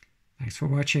 Thanks for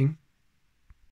watching.